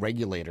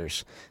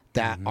bioregulators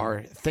that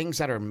are things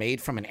that are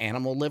made from an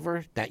animal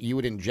liver that you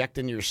would inject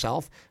in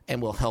yourself and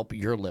will help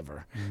your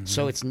liver.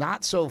 So it's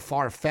not so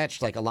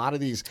far-fetched like a lot of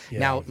these.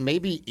 Now,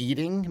 maybe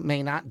eating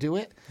may not do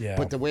it,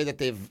 but the way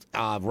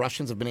that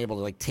Russians have been able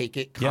to like take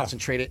it,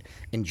 concentrate it,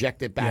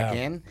 inject it back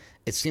in,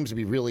 it seems to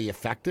be really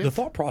effective. The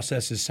thought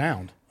process is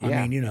sound.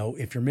 I mean,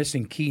 if you're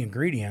missing key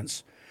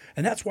ingredients,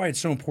 and that's why it's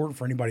so important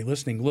for anybody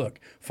listening. Look,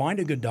 find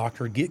a good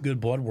doctor, get good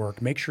blood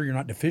work, make sure you're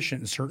not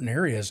deficient in certain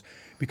areas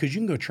because you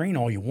can go train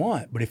all you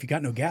want, but if you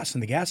got no gas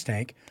in the gas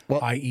tank,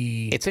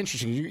 i.e. It's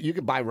interesting. You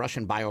could buy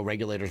Russian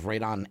bioregulators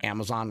right on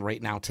Amazon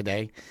right now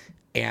today,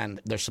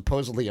 and they're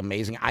supposedly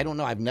amazing. I don't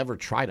know. I've never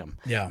tried them.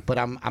 Yeah. But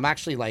I'm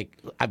actually like,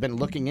 I've been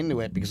looking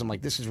into it because I'm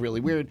like, this is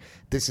really weird.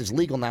 This is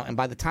legal now. And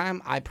by the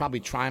time I probably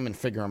try them and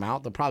figure them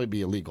out, they'll probably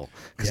be illegal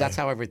because that's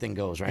how everything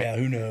goes, right? Yeah,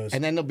 who knows?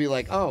 And then they'll be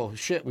like, oh,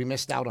 shit, we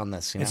missed out on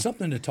this. You know? It's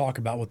something to talk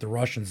about with the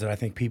Russians that I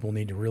think people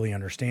need to really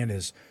understand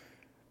is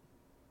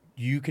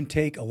you can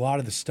take a lot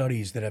of the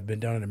studies that have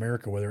been done in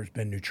America, whether it's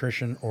been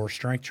nutrition or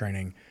strength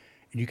training,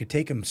 and you could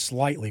take them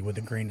slightly with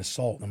a grain of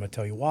salt. And I'm going to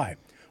tell you why.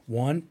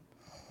 One,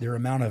 their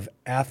amount of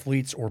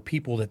athletes or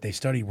people that they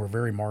studied were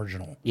very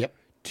marginal. Yep.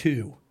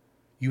 2,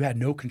 you had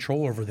no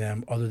control over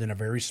them other than a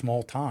very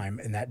small time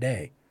in that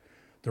day.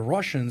 The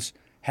Russians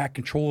had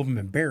control of them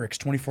in barracks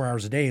 24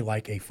 hours a day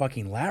like a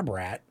fucking lab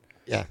rat.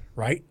 Yeah.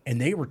 Right?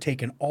 And they were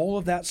taking all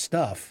of that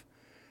stuff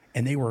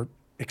and they were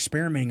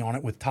experimenting on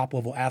it with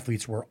top-level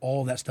athletes where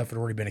all of that stuff had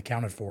already been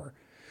accounted for.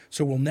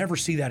 So we'll never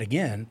see that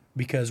again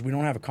because we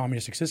don't have a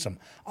communistic system.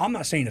 I'm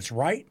not saying it's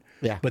right,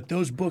 but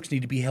those books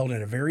need to be held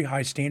at a very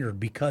high standard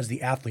because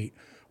the athlete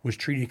was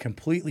treated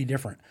completely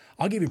different.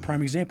 I'll give you a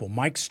prime example.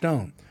 Mike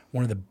Stone,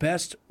 one of the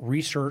best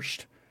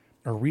researchers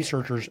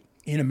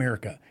in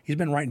America. He's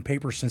been writing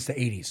papers since the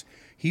 80s.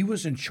 He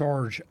was in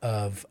charge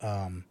of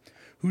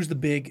who's the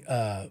big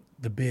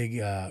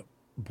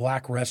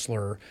black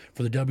wrestler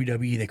for the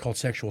WWE they called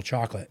Sexual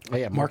Chocolate. Oh,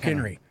 yeah, Mark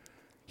Henry.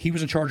 He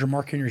was in charge of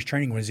Mark Henry's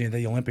training when he was in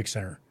the Olympic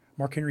Center.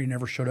 Mark Henry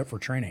never showed up for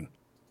training.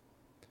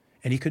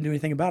 And he couldn't do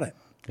anything about it.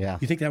 Yeah.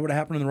 You think that would have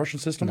happened in the Russian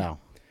system? No.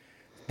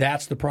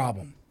 That's the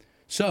problem.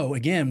 So,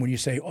 again, when you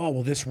say, oh,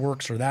 well, this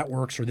works or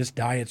this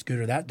diet's good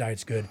or that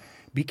diet's good,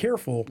 be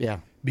careful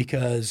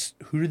because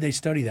who did they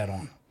study that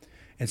on?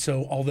 And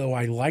so, although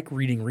I like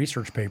reading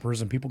research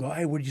papers and people go,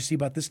 hey, what did you see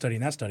about this study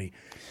and that study?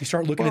 You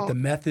start looking at the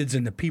methods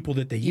and the people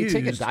that they use.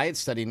 You take a diet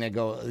study and they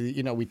go,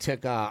 we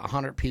took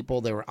 100 people,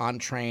 they were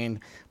untrained,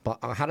 but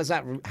how does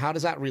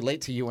that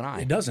relate to you and I?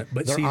 It doesn't.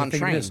 But they're see, the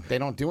untrained. thing is, they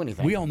don't do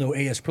anything. We all know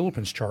A.S.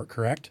 Pilipin's chart,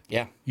 correct?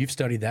 Yeah. You've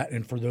studied that,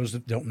 and for those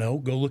that don't know,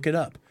 go look it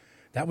up.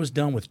 That was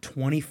done with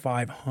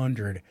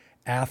 2,500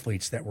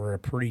 athletes that were at a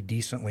pretty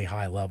decently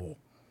high level.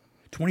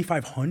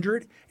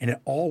 2,500, and it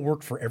all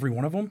worked for every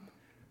one of them.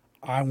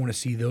 I want to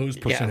see those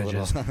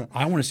percentages.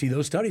 I want to see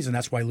those studies, and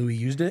that's why Louis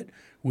used it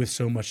with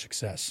so much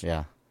success.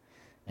 Yeah.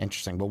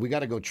 Interesting. Well, we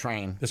got to go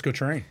train. Let's go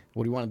train.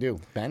 What do you want to do?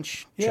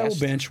 Bench? Yeah,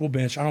 Chest? we'll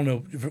bench. I don't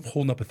know if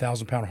holding up a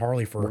 1,000-pound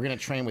Harley for We're going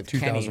to train with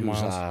 2,000 Kenny,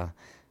 miles. who's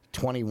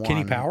 21.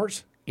 Kenny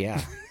Powers?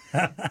 Yeah.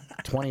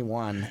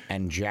 21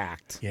 and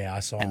jacked. Yeah,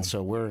 I saw him. And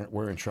so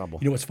we're in trouble.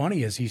 You know what's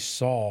funny is he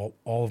saw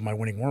all of my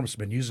winning warm-ups. I've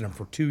been using them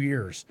for 2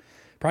 years.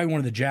 Probably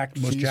one of the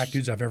most jacked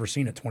dudes I've ever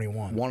seen at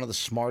 21. One of the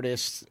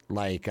smartest,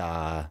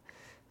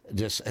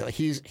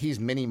 he's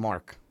mini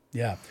Mark.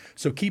 Yeah.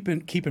 So keep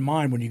in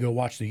mind when you go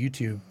watch the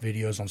YouTube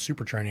videos on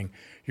super training,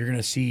 you're going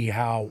to see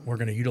how we're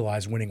going to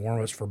utilize winning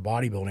warm-ups for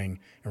bodybuilding,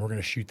 and we're going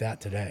to shoot that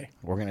today.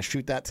 We're going to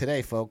shoot that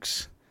today,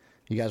 folks.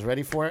 You guys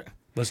ready for it?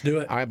 Let's do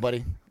it. All right,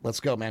 buddy. Let's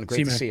go, man.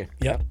 Great to see you.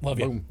 Yep. Love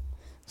you. Boom.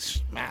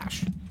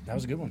 Smash. That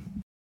was a good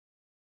one.